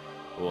run?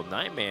 Will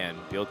Naiman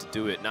be able to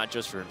do it not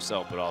just for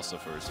himself, but also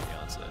for his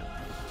fiance?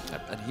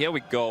 And here we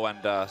go, and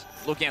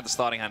looking at the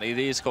starting hand, it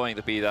is going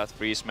to be that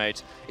freeze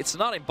mage. It's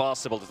not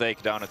impossible to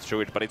take down a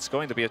druid, but it's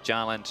going to be a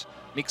challenge.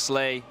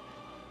 Nicslay,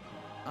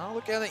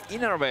 look at the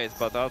inner weight,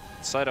 but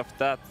outside of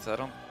that, I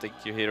don't think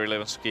he really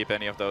wants to keep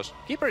any of those.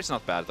 Keeper is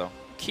not bad, though.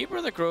 Keeper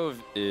of the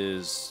Grove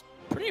is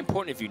pretty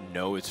important if you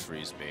know it's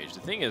freeze mage.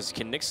 The thing is,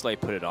 can Nicslay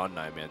put it on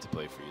Naiman to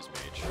play freeze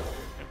mage?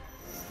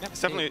 Yeah,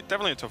 it's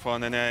definitely a tough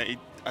one, and he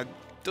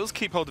does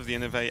keep hold of the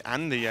Innovate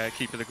and the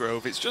Keep of the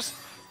Grove. It's just,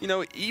 you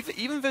know,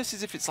 even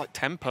versus if it's like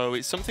tempo,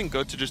 it's something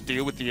good to just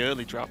deal with the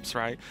early drops,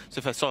 right? So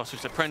if a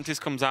Sorcerer's Apprentice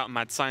comes out,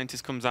 Mad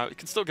Scientist comes out, it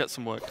can still get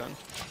some work done.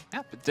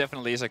 Yeah, it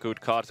definitely is a good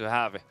card to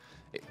have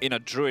in a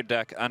druid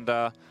deck, and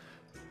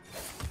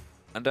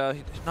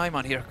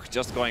Naiman here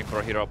just going for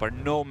a hero, but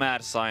no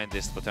Mad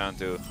Scientist for turn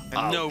 2.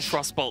 And no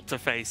Frostbolt to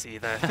face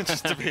either.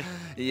 Just to be...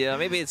 Yeah,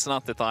 maybe it's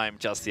not the time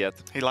just yet.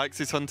 He likes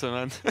his Hunter,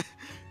 man.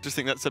 Just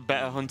think that's a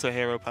better Hunter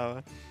hero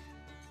power.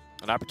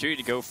 An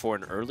opportunity to go for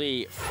an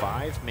early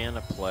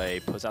 5-mana play,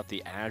 puts out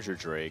the Azure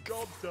Drake,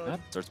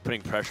 starts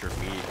putting pressure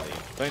immediately.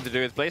 Going to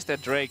do it, place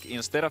that Drake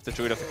instead of the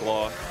Druid of the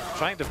Claw,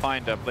 trying to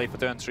find a play for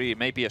turn 3,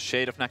 maybe a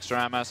Shade of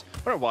Naxxramas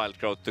or a Wild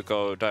Growth to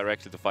go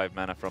directly to 5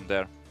 mana from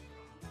there.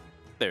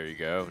 There you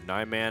go.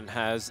 Naiman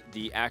has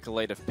the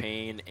Acolyte of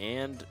Pain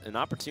and an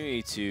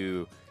opportunity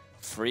to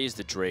freeze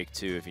the Drake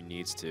too if he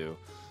needs to.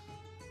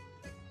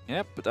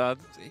 Yep, but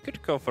he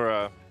could go for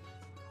a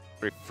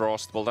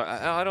Frostbolt.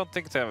 I don't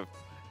think the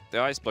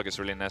Ice Block is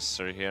really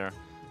necessary here.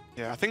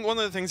 Yeah, I think one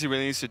of the things he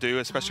really needs to do,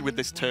 especially with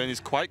this turn, is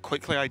quite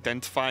quickly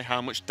identify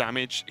how much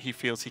damage he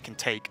feels he can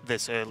take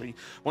this early.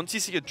 Once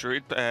you see a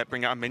Druid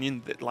bring out a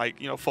minion that,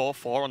 like, you know,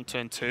 4/4 on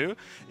turn 2,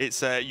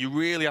 it's you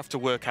really have to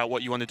work out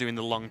what you want to do in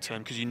the long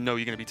term, because you know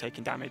you're going to be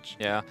taking damage.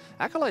 Yeah,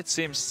 Acolyte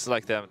seems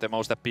like the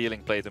most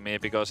appealing play to me,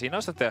 because he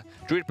knows that the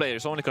Druid player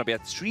is only going to be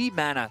at 3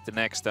 mana the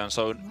next turn,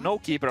 so no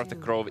Keeper of the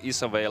Grove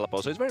is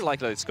available. So it's very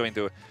likely that it's going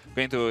to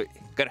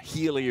kind of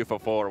heal you for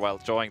 4 while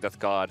drawing that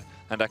card.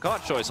 And a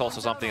card draw is also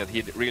something that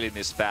he really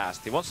needs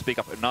fast. He wants to pick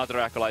up another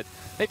Acolyte,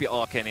 maybe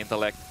Arcane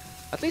Intellect,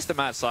 at least a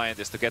Mad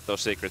Scientist to get those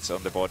secrets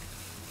on the board.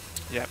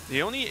 Yeah,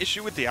 the only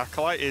issue with the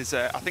Acolyte is,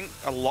 I think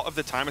a lot of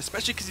the time,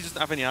 especially because he doesn't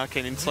have any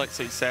Arcane Intellect,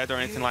 so he said, or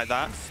anything like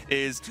that,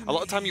 is a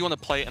lot of time you want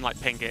to play it and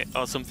like ping it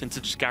or something to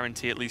just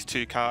guarantee at least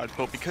 2 cards.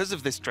 But because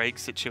of this Drake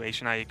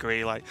situation, I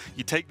agree. Like,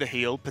 you take the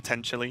heal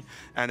potentially,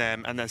 and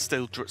then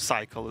still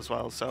cycle as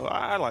well. So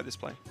I like this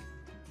play.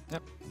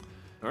 Yep.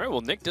 All right,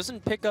 well, Nick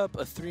doesn't pick up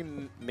a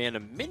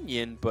 3-mana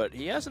minion, but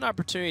he has an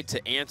opportunity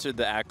to answer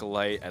the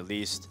Acolyte, at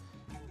least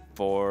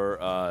for,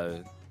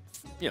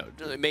 you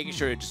know, making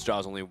sure it just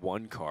draws only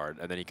 1 card,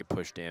 and then he can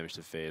push damage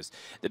to phase.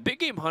 The Big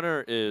Game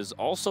Hunter is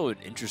also an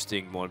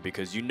interesting one,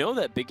 because you know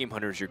that Big Game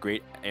Hunter is your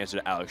great answer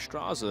to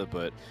Alexstrasza,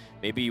 but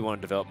maybe you want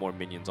to develop more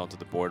minions onto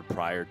the board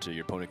prior to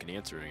your opponent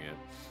answering it.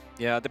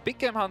 Yeah, the Big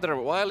Game Hunter,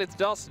 while it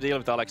does deal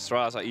with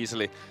Alexstrasza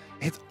easily,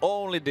 it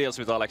only deals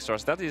with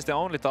Alexstrasza. That is the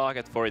only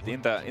target for it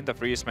in the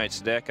Freeze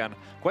Mage deck, and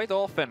quite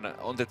often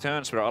on the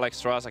turns where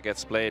Alexstrasza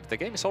gets played, the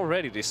game is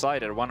already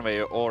decided one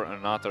way or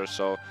another,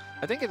 so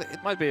I think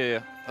it might be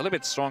a little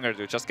bit stronger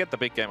to just get the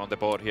Big Game on the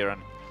board here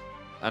and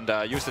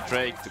use the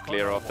Drake to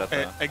clear off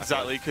that.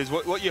 Exactly, because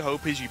what you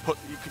hope is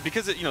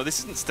because you know this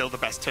isn't still the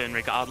best turn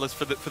regardless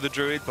for the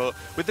Druid, but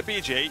with the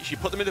BGH you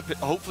put them in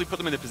hopefully put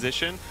them in a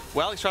position.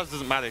 Well, Alexstrasza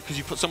doesn't matter because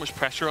you put so much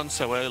pressure on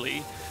so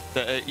early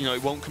that you know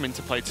it won't come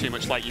into play too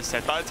much, like you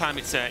said. By the time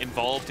it's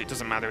involved, it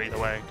doesn't matter either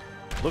way.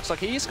 Looks like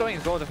he's going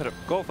to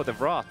go for the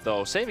Wrath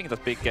though, saving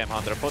that Big Game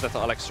Hunter for that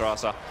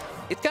Alexstrasza.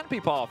 It can be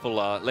powerful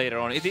later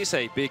on. It is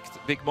a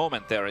big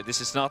moment there.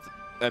 This is not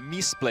a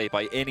misplay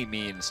by any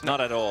means,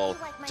 not at all.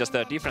 Just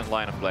a different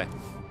line of play.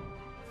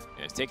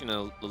 Yeah, he's taking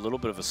a little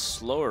bit of a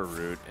slower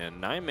route,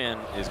 and Naiman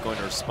is going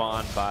to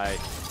respond by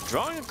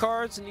drawing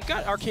cards, and you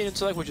got Arcane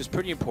Intellect, which is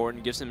pretty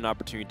important. Gives him an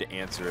opportunity to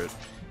answer it.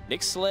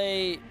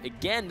 Nicslay,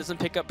 again, doesn't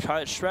pick up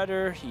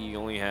Shredder. He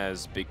only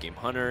has Big Game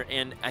Hunter,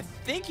 and I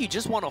think you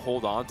just want to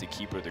hold on to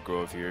Keeper of the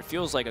Grove here. It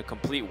feels like a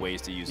complete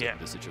waste to use it in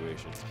this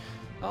situation.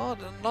 Oh,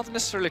 not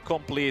necessarily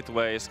complete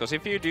waste, because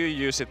if you do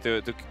use it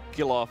to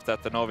kill off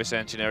that the Novice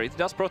Engineer, it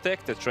does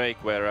protect the Drake,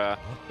 where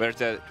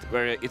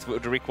it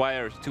would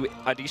require 2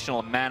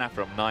 additional mana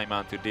from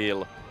Naiman to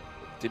deal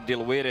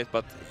with it.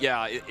 But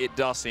yeah, it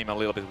does seem a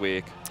little bit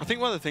weak. I think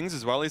one of the things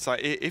as well is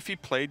like if he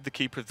played the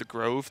Keeper of the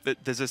Grove,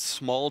 that there's a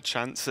small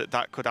chance that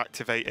that could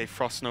activate a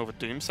Frost Nova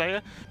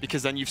Doomsayer,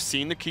 because then you've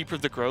seen the Keeper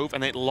of the Grove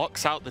and it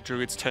locks out the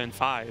Druid's turn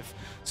 5.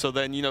 So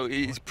then, you know,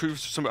 it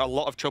proves a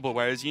lot of trouble,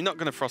 whereas you're not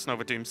going to Frost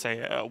Nova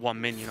Doomsayer at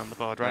 1 minion on the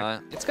board, right?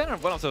 It's kind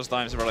of one of those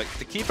times where like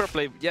the Keeper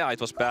play, yeah,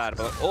 it was bad,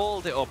 but all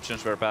the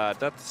options were bad.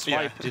 That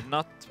swipe did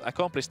not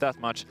accomplish that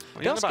much.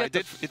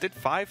 It did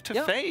 5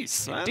 to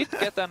face. It did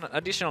get an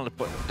additional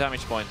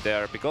damage point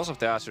there because of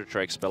the Azure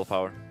Drake spell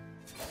power.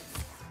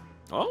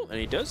 Oh, and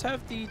he does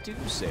have the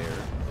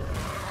Doomsayer.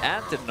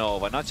 And the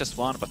Nova, not just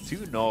 1, but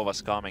 2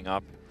 Novas coming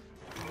up.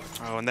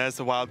 Oh, and there's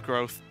the Wild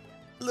Growth.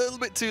 A little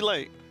bit too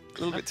late. A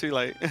little bit too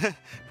late.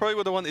 Probably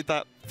would have wanted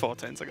that 4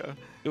 turns ago.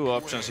 2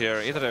 options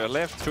here, either the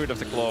left Druid of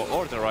the Claw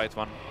or the right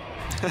one.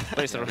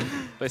 Place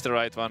the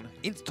right one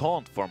in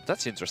taunt form.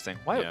 That's interesting.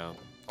 Why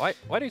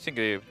do you think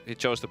he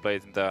chose to play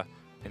it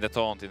in the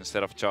taunt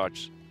instead of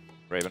charge,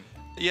 Raven?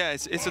 Yeah,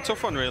 it's a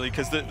tough one really,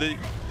 because the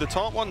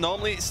taunt one,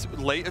 normally it's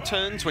later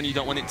turns when you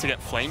don't want it to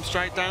get Flame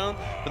Strike down,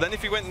 but then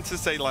if you went into,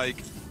 say, like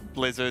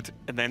Blizzard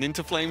and then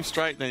into Flame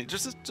Strike, then it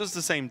just does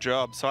the same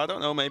job. So I don't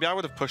know, maybe I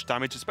would have pushed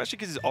damage, especially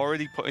because he's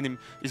already putting him,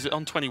 he's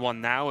on 21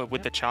 now,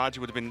 with the charge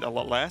it would have been a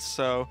lot less.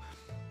 So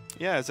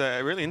yeah, it's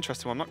a really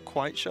interesting one. I'm not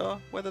quite sure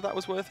whether that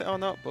was worth it or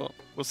not, but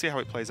we'll see how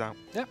it plays out.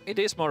 Yeah, it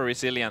is more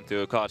resilient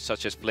to cards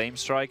such as Flame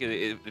Strike.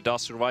 It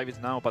does survive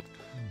it now, but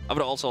I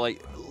would also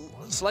like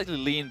slightly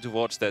lean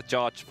towards the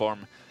charge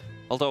form,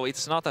 although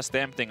it's not as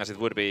tempting as it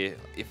would be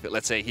if,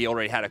 let's say, he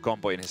already had a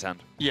combo in his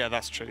hand. Yeah,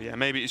 that's true. Yeah,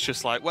 maybe it's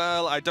just like,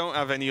 well, I don't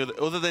have any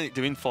other than it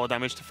doing 4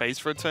 damage to face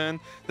for a turn.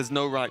 There's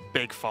no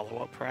big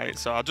follow-up, right?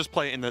 So I'll just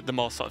play it in the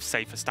more sort of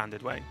safer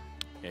standard way.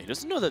 Yeah, he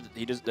doesn't know that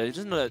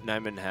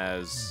Naiman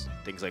has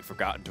things like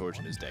Forgotten Torch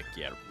in his deck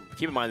yet.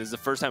 Keep in mind, this is the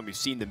first time we've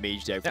seen the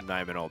mage deck from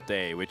Naiman all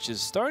day, which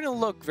is starting to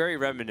look very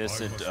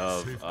reminiscent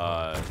of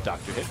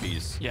Dr.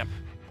 Hippie's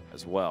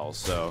as well.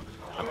 So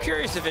I'm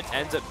curious if it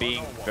ends up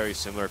being very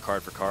similar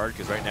card for card,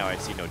 because right now I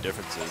see no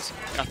differences.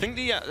 I think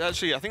I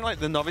think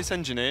like the Novice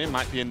Engineer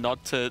might be a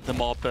nod to the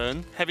more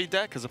burn heavy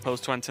deck as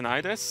opposed to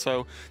Antonidas.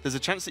 So there's a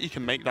chance that you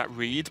can make that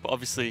read, but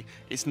obviously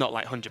it's not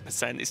like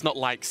 100%. It's not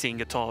like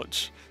seeing a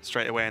torch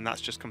straight away and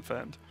that's just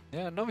confirmed.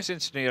 Yeah, Novice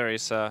Engineer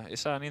is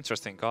an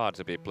interesting card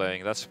to be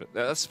playing, that's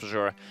for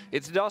sure.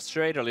 It does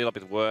trade a little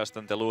bit worse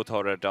than the Loot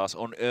Hoarder does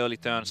on early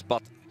turns,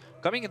 but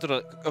going into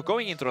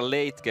the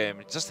late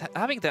game, just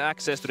having the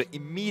access to the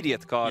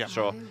immediate card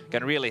draw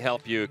can really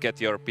help you get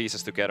your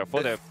pieces together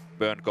for the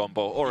burn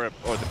combo or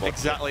the bot.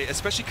 Exactly,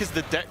 especially because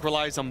the deck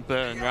relies on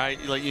burn,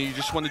 right? Like you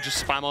just want to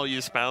spam all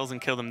your spells and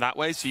kill them that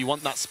way, so you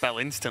want that spell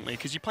instantly,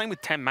 because you're playing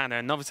with 10 mana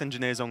and Novice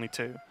Engineer is only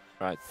 2.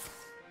 Right.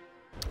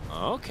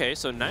 Okay,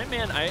 so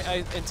Naiman,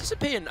 I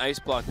anticipate an Ice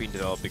Block being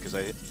developed because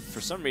I,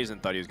 for some reason,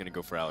 thought he was going to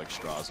go for Alex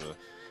Straza.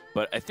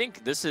 But I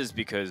think this is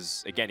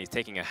because, again, he's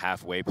taking a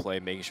halfway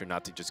play, making sure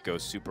not to just go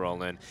super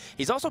all in.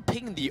 He's also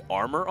picking the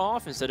armor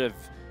off instead of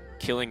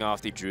killing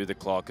off the Druid of the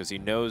Claw, because he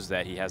knows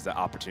that he has the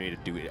opportunity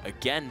to do it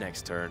again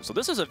next turn. So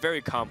this is a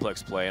very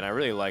complex play, and I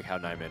really like how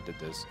Naiman did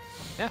this.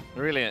 Yeah,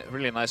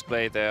 really nice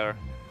play there.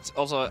 It's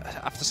also,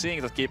 after seeing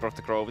the Keeper of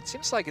the Grove, it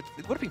seems like it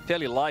would have been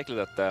fairly likely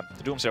that the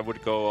Doomsayer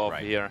would go off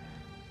here.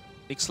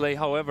 Nixlay,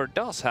 however,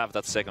 does have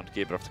that second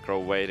Keeper of the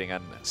Grove waiting,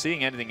 and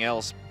seeing anything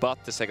else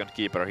but the second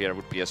Keeper here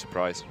would be a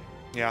surprise.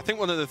 Yeah, I think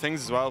one of the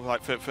things as well,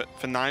 like for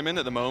Naiman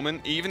at the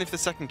moment, even if the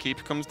second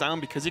Keeper comes down,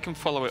 because he can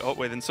follow it up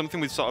with, and something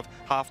we've sort of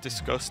half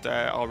discussed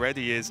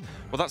already is,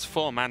 well, that's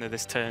 4 mana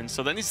this turn,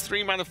 so then his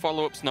 3 mana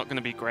follow-up's not going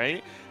to be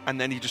great, and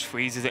then he just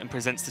freezes it and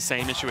presents the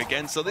same issue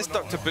again. So this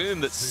Dr.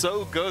 Boom that's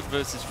so good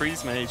versus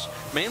Freeze Mage,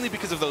 mainly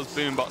because of those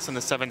Boom bots and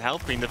the 7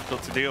 health being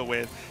difficult to deal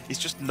with, he's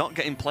just not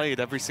getting played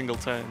every single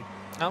turn.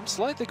 I'm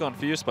slightly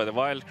confused by the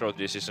Wild Growth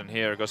decision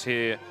here, because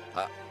he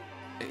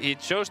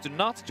chose to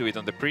not do it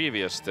on the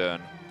previous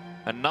turn,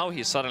 and now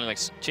he suddenly like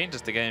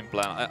changes the game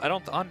plan. I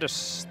don't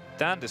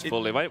understand this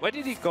fully. Why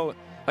did he go?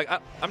 Like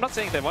I'm not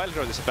saying the Wild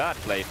Growth is a bad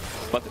play,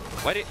 but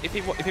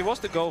if he was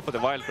to go for the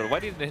Wild Growth, why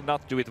did he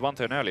not do it 1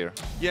 turn earlier?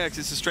 Yeah, because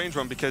it's a strange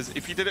one, because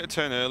if he did it a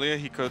turn earlier,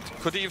 he could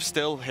he have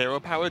still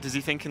hero powered? Is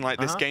he thinking like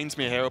this gains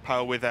me a hero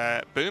power with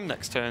Boom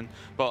next turn?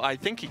 But I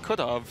think he could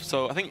have.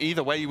 So I think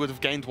either way, he would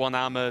have gained 1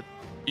 armor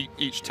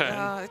each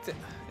turn.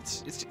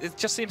 It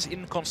just seems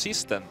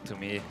inconsistent to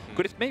me.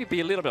 Could it maybe be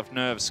a little bit of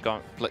nerves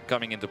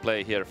coming into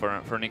play here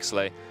for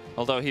Nixlay?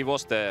 Although he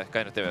was the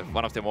kind of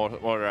one of the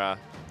more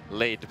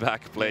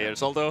laid-back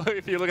players. Although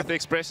if you look at the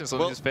expressions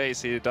on his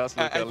face, he does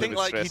look a little bit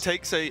stressed. I think like he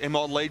takes a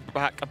more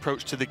laid-back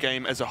approach to the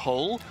game as a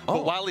whole.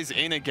 But while he's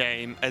in a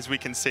game, as we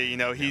can see,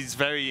 he's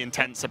very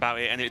intense about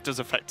it, and it does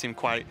affect him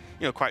quite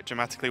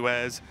dramatically.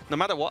 Whereas no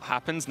matter what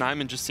happens,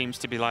 Naiman just seems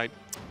to be like,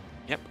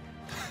 yep.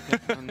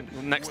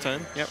 Next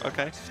turn. Yep,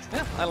 okay.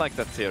 Yeah, I like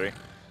that theory.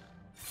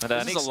 And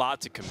this is a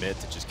lot to commit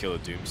to just kill a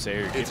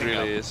Doomsayer. It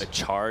really is. A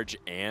charge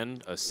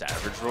and a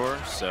Savage Roar,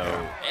 so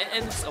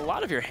and it's a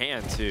lot of your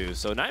hand too.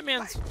 So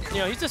Naiman's,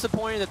 he's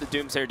disappointed that the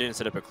Doomsayer didn't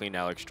set up a clean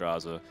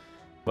Alexstrasza,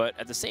 but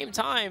at the same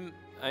time,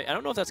 I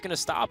don't know if that's going to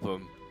stop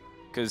him,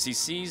 because he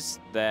sees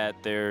that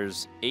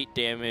there's 8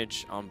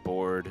 damage on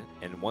board,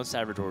 and 1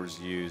 Savage Roar is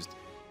used.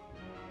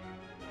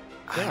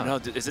 I don't know.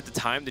 Is it the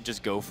time to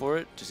just go for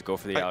it? Just go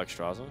for the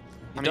Alexstrasza?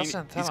 He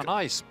doesn't have an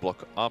ice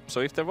block up,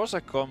 so if there was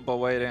a combo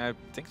waiting, I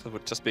think that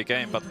would just be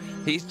game. But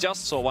he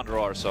just saw 1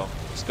 roar, so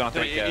he's gonna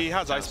take He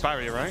has Ice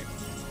Barrier, right?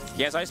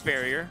 He has Ice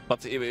Barrier.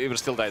 But he will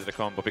still die to the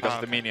combo because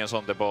of the minions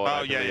on the board.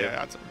 Oh,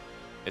 yeah.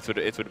 It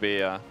would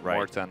be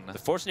more than... The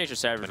Force Nature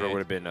Savage Roar would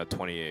have been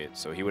 28,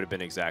 so he would have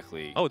been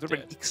exactly Oh, it would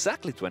have been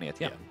exactly 28,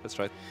 yeah, that's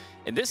right.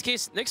 In this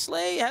case,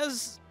 Nicslay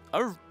has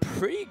a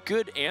pretty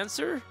good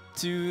answer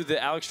to the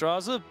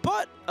Alexstrasza,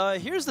 but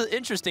here's the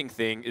interesting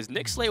thing, is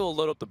Nicslay will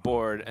load up the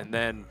board, and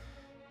then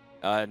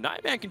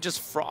Naiman can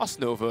just Frost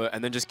Nova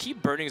and then just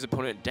keep burning his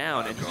opponent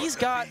down, and he's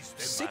got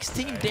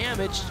 16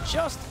 damage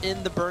just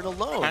in the burn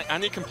alone.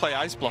 And he can play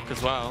Ice Block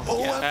as well,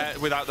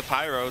 without the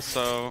Pyro,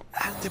 so...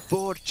 And the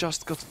board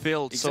just got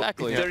filled,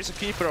 exactly. So if there is a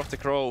Keeper of the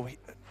Crow,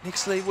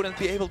 Nicslay wouldn't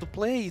be able to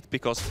play it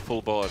because of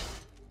full board.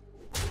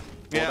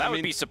 Well, that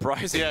would be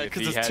surprising if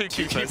he had 2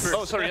 Keepers.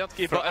 Oh, sorry, not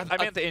Keeper. I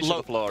meant the Ancient of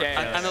the Floor.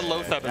 And a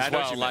Lotheb as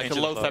well. Like, a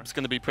Lotheb's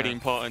going to be pretty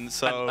important,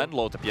 so... And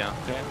Lotheb, yeah.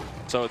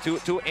 So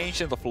two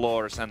Ancient of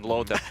Floors and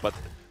Lotheb, but...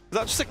 Is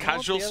that just a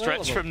casual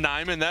stretch from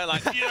Naiman there?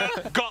 Like, yeah,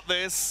 got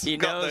this. He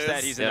knows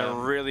that he's in a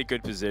really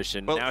good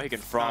position. Well, now he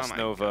can Frost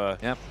Nova.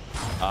 Yep.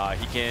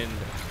 He can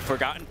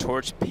Forgotten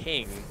Torch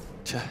ping.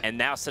 And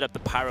now set up the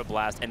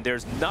Pyroblast, and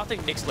there's nothing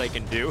Nixlay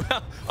can do.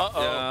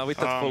 Yeah, with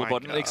that full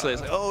button, Nixlay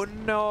is like, oh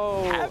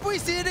no! Have we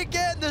seen it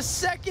again? The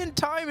 2nd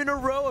time in a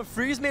row a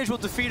Freeze Mage will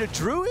defeat a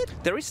Druid?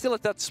 There is still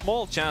that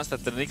small chance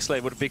that the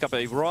Nixlay would pick up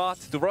a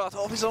Wrath to Wrath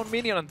off his own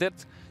minion and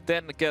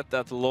then get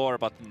that lore,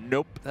 but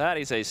nope, that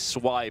is a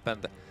swipe,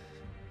 and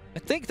I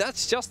think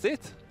that's just it.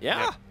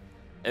 Yeah.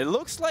 It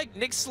looks like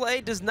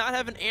Nixlay does not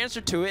have an answer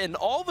to it, and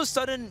all of a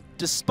sudden,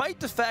 despite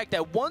the fact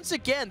that once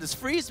again this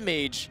Freeze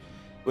Mage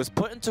was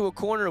put into a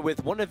corner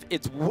with one of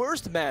its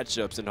worst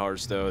matchups in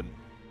Hearthstone,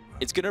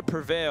 it's going to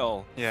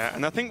prevail. Yeah,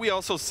 and I think we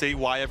also see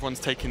why everyone's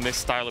taking this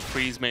style of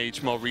Freeze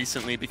Mage more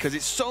recently, because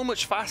it's so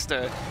much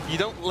faster. You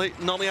don't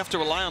normally have to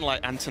rely on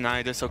like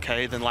Antonidas,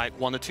 okay, then like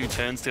 1 or 2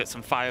 turns to get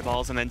some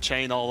fireballs and then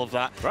chain all of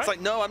that. Right. It's like,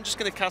 no, I'm just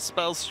going to cast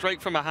spells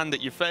straight from my hand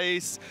at your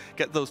face,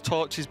 get those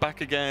torches back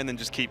again, and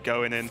just keep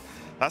going in.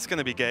 That's going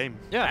to be game.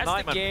 Yeah,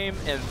 that's the game,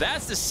 and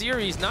that's the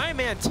series.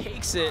 Naiman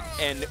takes it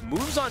and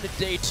moves on to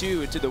day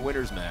 2 into the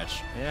winner's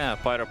match. Yeah,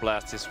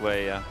 Pyroblast his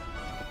way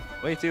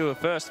to a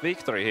first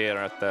victory here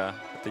at the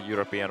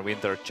European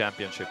Winter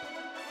Championship.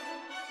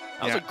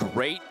 That was a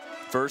great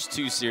first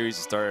 2 series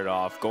to start it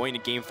off, going to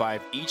game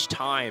 5 each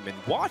time and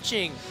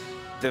watching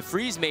the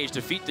Freeze Mage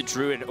defeat the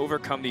Druid and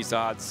overcome these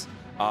odds.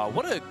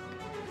 What an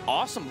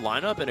awesome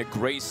lineup and a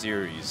great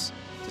series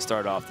to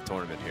start off the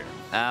tournament here.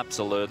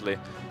 Absolutely.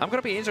 I'm going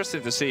to be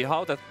interested to see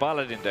how that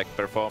Paladin deck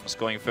performs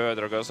going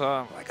further, because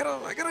I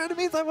gotta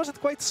admit I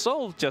wasn't quite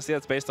sold just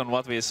yet based on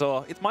what we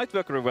saw. It might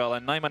work very well,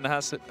 and Naiman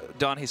has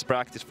done his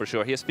practice for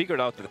sure. He has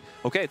figured out that,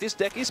 okay, this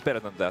deck is better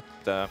than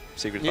that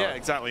Secret Power. Yeah,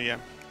 exactly, yeah.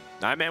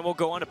 Naiman will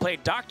go on to play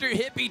Dr.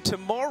 Hippie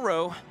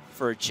tomorrow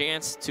for a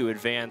chance to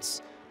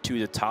advance to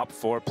the top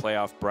 4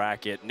 playoff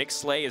bracket.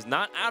 Nicslay is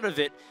not out of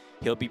it.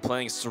 He'll be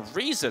playing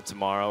Syriza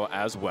tomorrow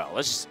as well.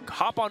 Let's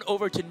hop on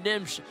over to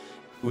Nimsh,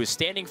 who is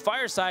standing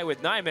fireside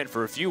with Naiman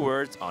for a few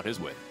words on his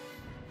win.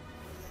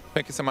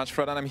 Thank you so much,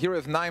 Fred. And I'm here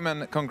with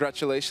Naiman.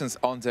 Congratulations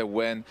on the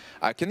win.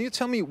 Can you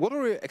tell me, what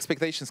are your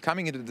expectations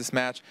coming into this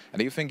match? And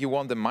do you think you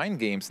won the mind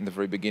games in the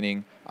very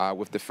beginning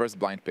with the first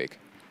blind pick?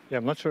 Yeah,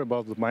 I'm not sure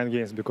about the mind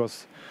games,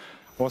 because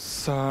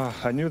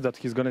I knew that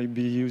he's going to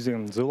be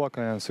using Zulok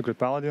and Secret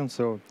Paladin,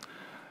 so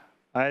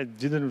I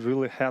didn't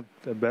really have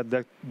a bad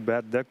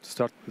deck to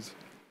start with.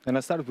 And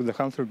I started with the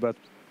Hunter, but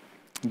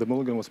the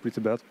mulligan was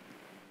pretty bad.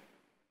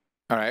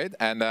 All right,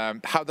 and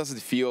how does it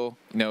feel,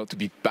 to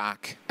be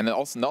back, and then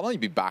also not only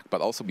be back,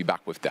 but also be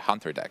back with the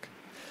Hunter deck?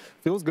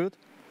 Feels good.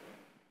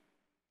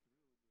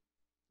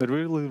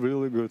 Really,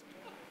 really good.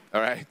 All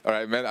right,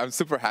 man. I'm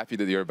super happy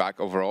that you're back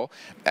overall.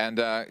 And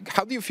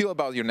how do you feel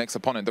about your next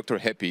opponent, Dr.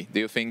 Hippie? Do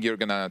you think you're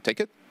gonna take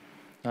it?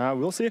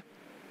 We'll see.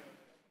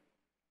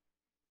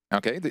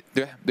 Okay. Do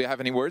you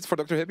have any words for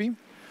Dr. Hippie?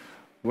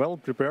 Well,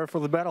 prepare for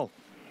the battle.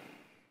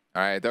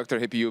 All right, Dr.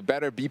 Hippie, you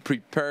better be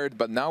prepared.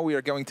 But now we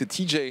are going to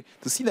TJ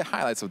to see the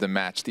highlights of the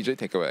match. TJ,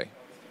 take away.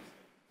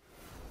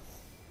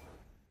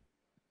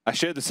 I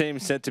shared the same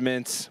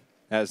sentiments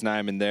as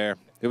Naiman there.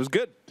 It was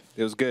good.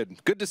 It was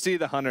good. Good to see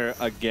the Hunter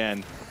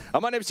again.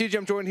 My name is TJ.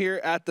 I'm joined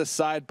here at the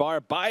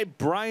sidebar by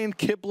Brian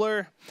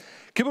Kibler.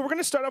 Kibler, we're going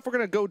to start off. We're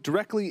going to go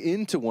directly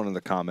into one of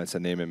the comments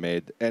that Naiman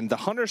made. And the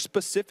Hunter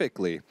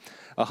specifically.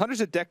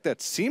 Hunter's a deck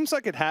that seems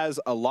like it has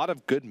a lot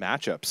of good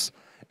matchups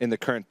in the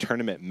current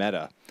tournament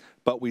meta.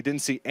 but we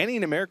didn't see any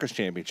in America's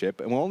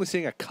Championship, and we're only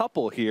seeing a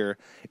couple here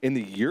in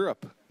the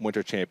Europe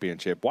Winter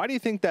Championship. Why do you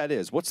think that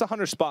is? What's the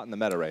Hunter spot in the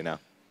meta right now?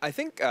 I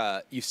think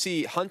you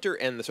see Hunter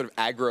and the sort of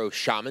aggro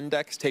Shaman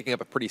decks taking up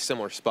a pretty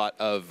similar spot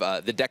of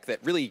the deck that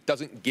really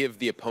doesn't give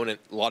the opponent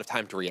a lot of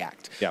time to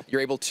react. Yeah.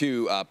 You're able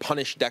to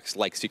punish decks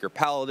like Secret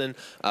Paladin,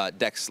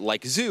 decks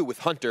like Zoo with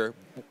Hunter.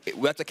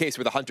 That's a case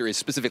where the Hunter is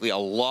specifically a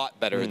lot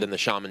better than the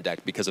Shaman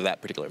deck because of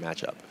that particular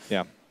matchup.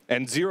 Yeah,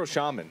 and 0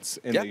 Shamans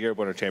in the Europe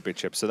Winter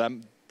Championship, so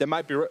that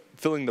might be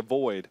filling the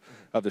void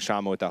of the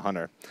Shaman with the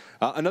Hunter.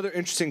 Another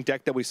interesting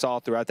deck that we saw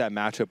throughout that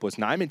matchup was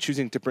Naiman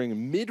choosing to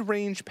bring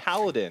mid-range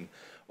Paladin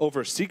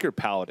over Secret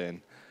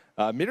Paladin.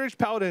 Mid-range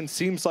Paladin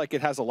seems like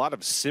it has a lot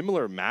of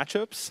similar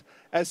matchups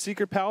as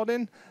Secret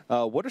Paladin.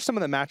 What are some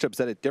of the matchups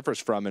that it differs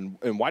from,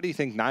 and why do you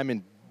think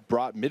Naiman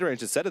brought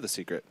mid-range instead of the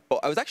Secret? Well,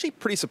 I was actually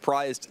pretty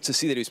surprised to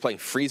see that he was playing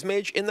Freeze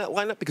Mage in that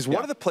lineup, because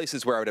one of the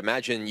places where I would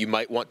imagine you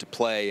might want to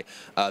play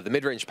the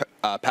mid-range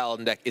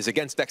Paladin deck is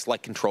against decks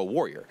like Control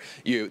Warrior.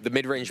 The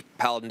mid-range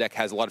Paladin deck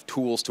has a lot of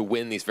tools to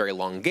win these very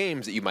long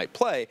games that you might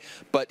play,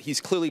 but he's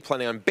clearly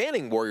planning on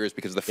banning Warriors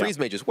because of the Freeze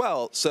Mage as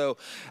well. So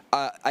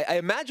I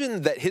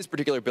imagine that his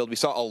particular build, we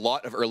saw a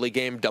lot of early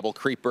game Double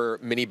Creeper,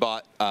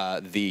 Minibot,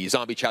 the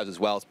Zombie Chows as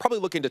well. It's probably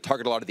looking to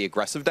target a lot of the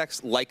aggressive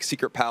decks like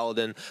Secret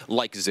Paladin,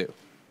 like Zoo.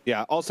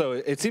 Yeah, also,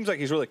 it seems like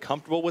he's really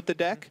comfortable with the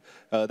deck.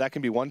 That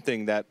can be one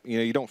thing that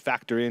you don't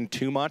factor in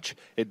too much.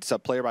 It's a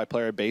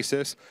player-by-player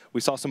basis. We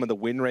saw some of the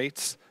win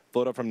rates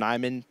float up from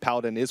Naiman.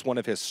 Paladin is one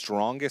of his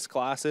strongest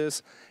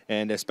classes,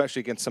 and especially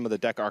against some of the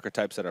deck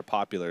archetypes that are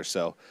popular.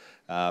 So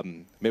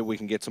maybe we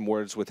can get some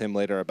words with him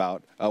later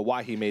about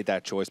why he made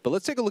that choice. But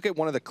let's take a look at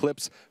one of the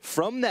clips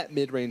from that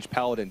mid-range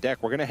Paladin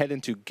deck. We're going to head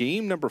into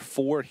game number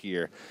 4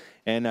 here.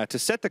 And to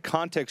set the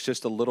context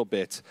just a little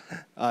bit,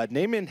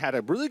 Naiman had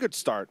a really good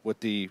start with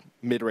the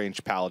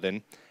mid-range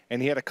Paladin,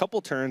 and he had a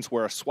couple turns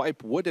where a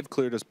swipe would have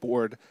cleared his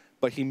board,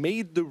 but he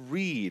made the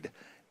read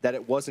that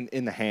it wasn't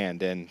in the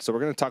hand. And so we're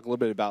going to talk a little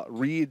bit about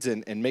reads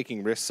and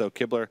making risks. So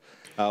Kibler,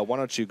 why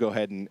don't you go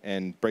ahead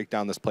and break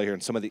down this play here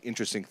and some of the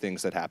interesting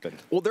things that happened?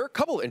 Well, there are a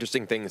couple of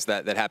interesting things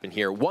that happened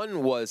here.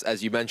 One was,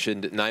 as you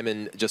mentioned,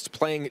 Naiman just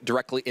playing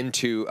directly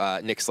into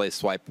Nixlay's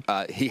swipe.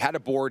 He had a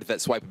board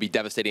that swipe would be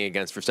devastating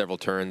against for several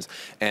turns,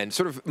 and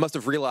sort of must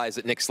have realized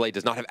that Nixlay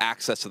does not have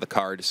access to the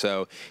card,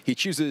 so he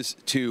chooses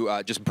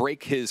to just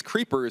break his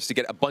creepers to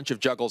get a bunch of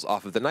juggles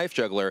off of the Knife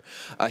Juggler.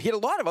 He had a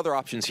lot of other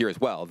options here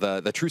as well.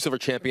 The True Silver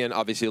Champion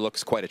obviously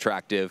looks quite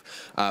attractive,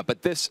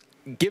 but this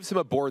gives him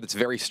a board that's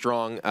very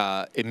strong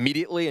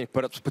immediately and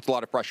puts a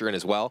lot of pressure in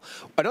as well.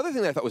 Another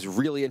thing that I thought was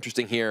really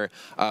interesting here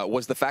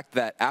was the fact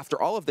that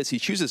after all of this, he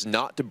chooses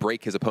not to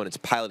break his opponent's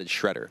piloted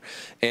Shredder.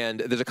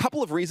 And there's a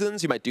couple of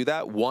reasons you might do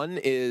that. One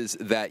is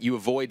that you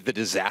avoid the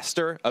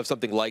disaster of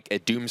something like a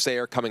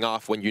Doomsayer coming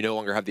off when you no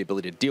longer have the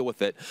ability to deal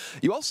with it.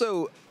 You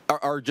also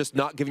are just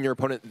not giving your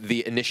opponent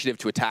the initiative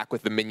to attack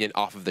with the minion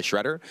off of the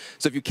Shredder.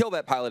 So if you kill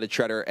that piloted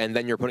Shredder and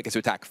then your opponent gets to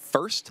attack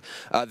first,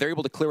 they're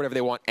able to clear whatever they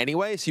want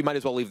anyway, so you might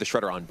as well leave the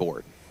Shredder on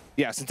board.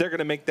 Yeah, since they're going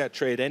to make that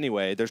trade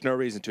anyway, there's no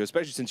reason to,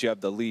 especially since you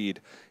have the lead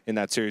in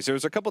that series. There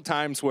was a couple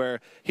times where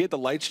he had the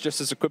lights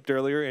just as equipped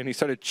earlier, and he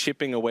started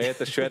chipping away at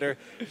the Shredder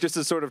just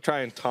to sort of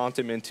try and taunt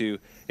him into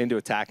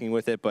attacking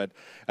with it. But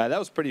that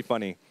was pretty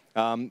funny.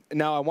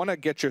 Now, I want to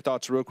get your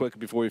thoughts real quick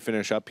before we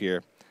finish up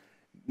here.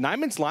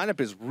 Naiman's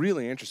lineup is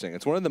really interesting.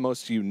 It's one of the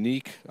most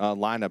unique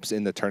lineups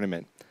in the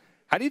tournament.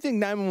 How do you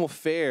think Naiman will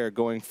fare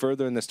going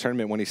further in this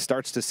tournament when he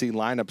starts to see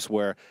lineups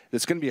where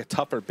it's going to be a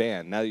tougher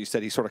ban? Now that you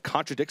said he sort of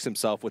contradicts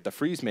himself with the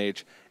Freeze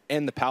Mage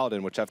and the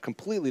Paladin, which have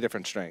completely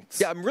different strengths.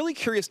 Yeah, I'm really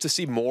curious to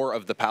see more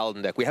of the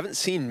Paladin deck. We haven't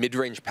seen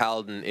mid-range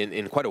Paladin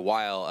in quite a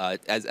while.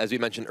 As we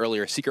mentioned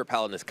earlier, Secret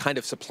Paladin has kind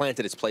of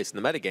supplanted its place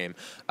in the metagame.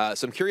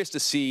 So I'm curious to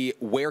see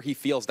where he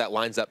feels that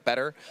lines up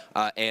better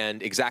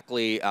and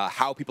exactly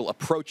how people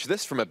approach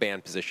this from a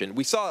ban position.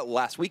 We saw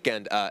last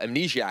weekend,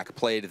 Amnesiac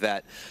played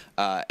that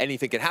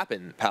anything can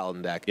happen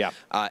Paladin deck. Yeah.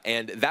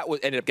 And that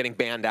ended up getting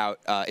banned out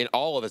in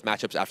all of his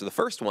matchups after the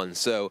first one.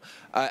 So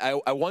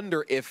I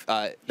wonder if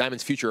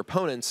Naiman's future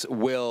opponents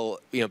will,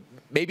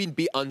 maybe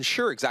be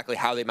unsure exactly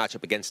how they match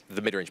up against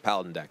the mid-range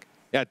Paladin deck.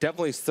 Yeah,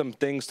 definitely some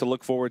things to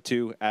look forward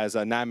to as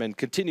Naiman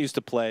continues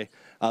to play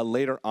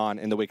later on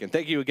in the weekend.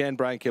 Thank you again,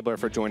 Brian Kibler,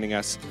 for joining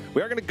us.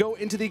 We are going to go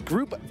into the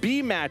Group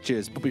B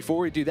matches, but before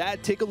we do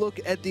that, take a look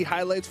at the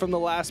highlights from the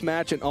last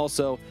match and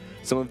also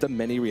some of the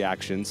many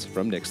reactions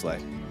from Nicslay.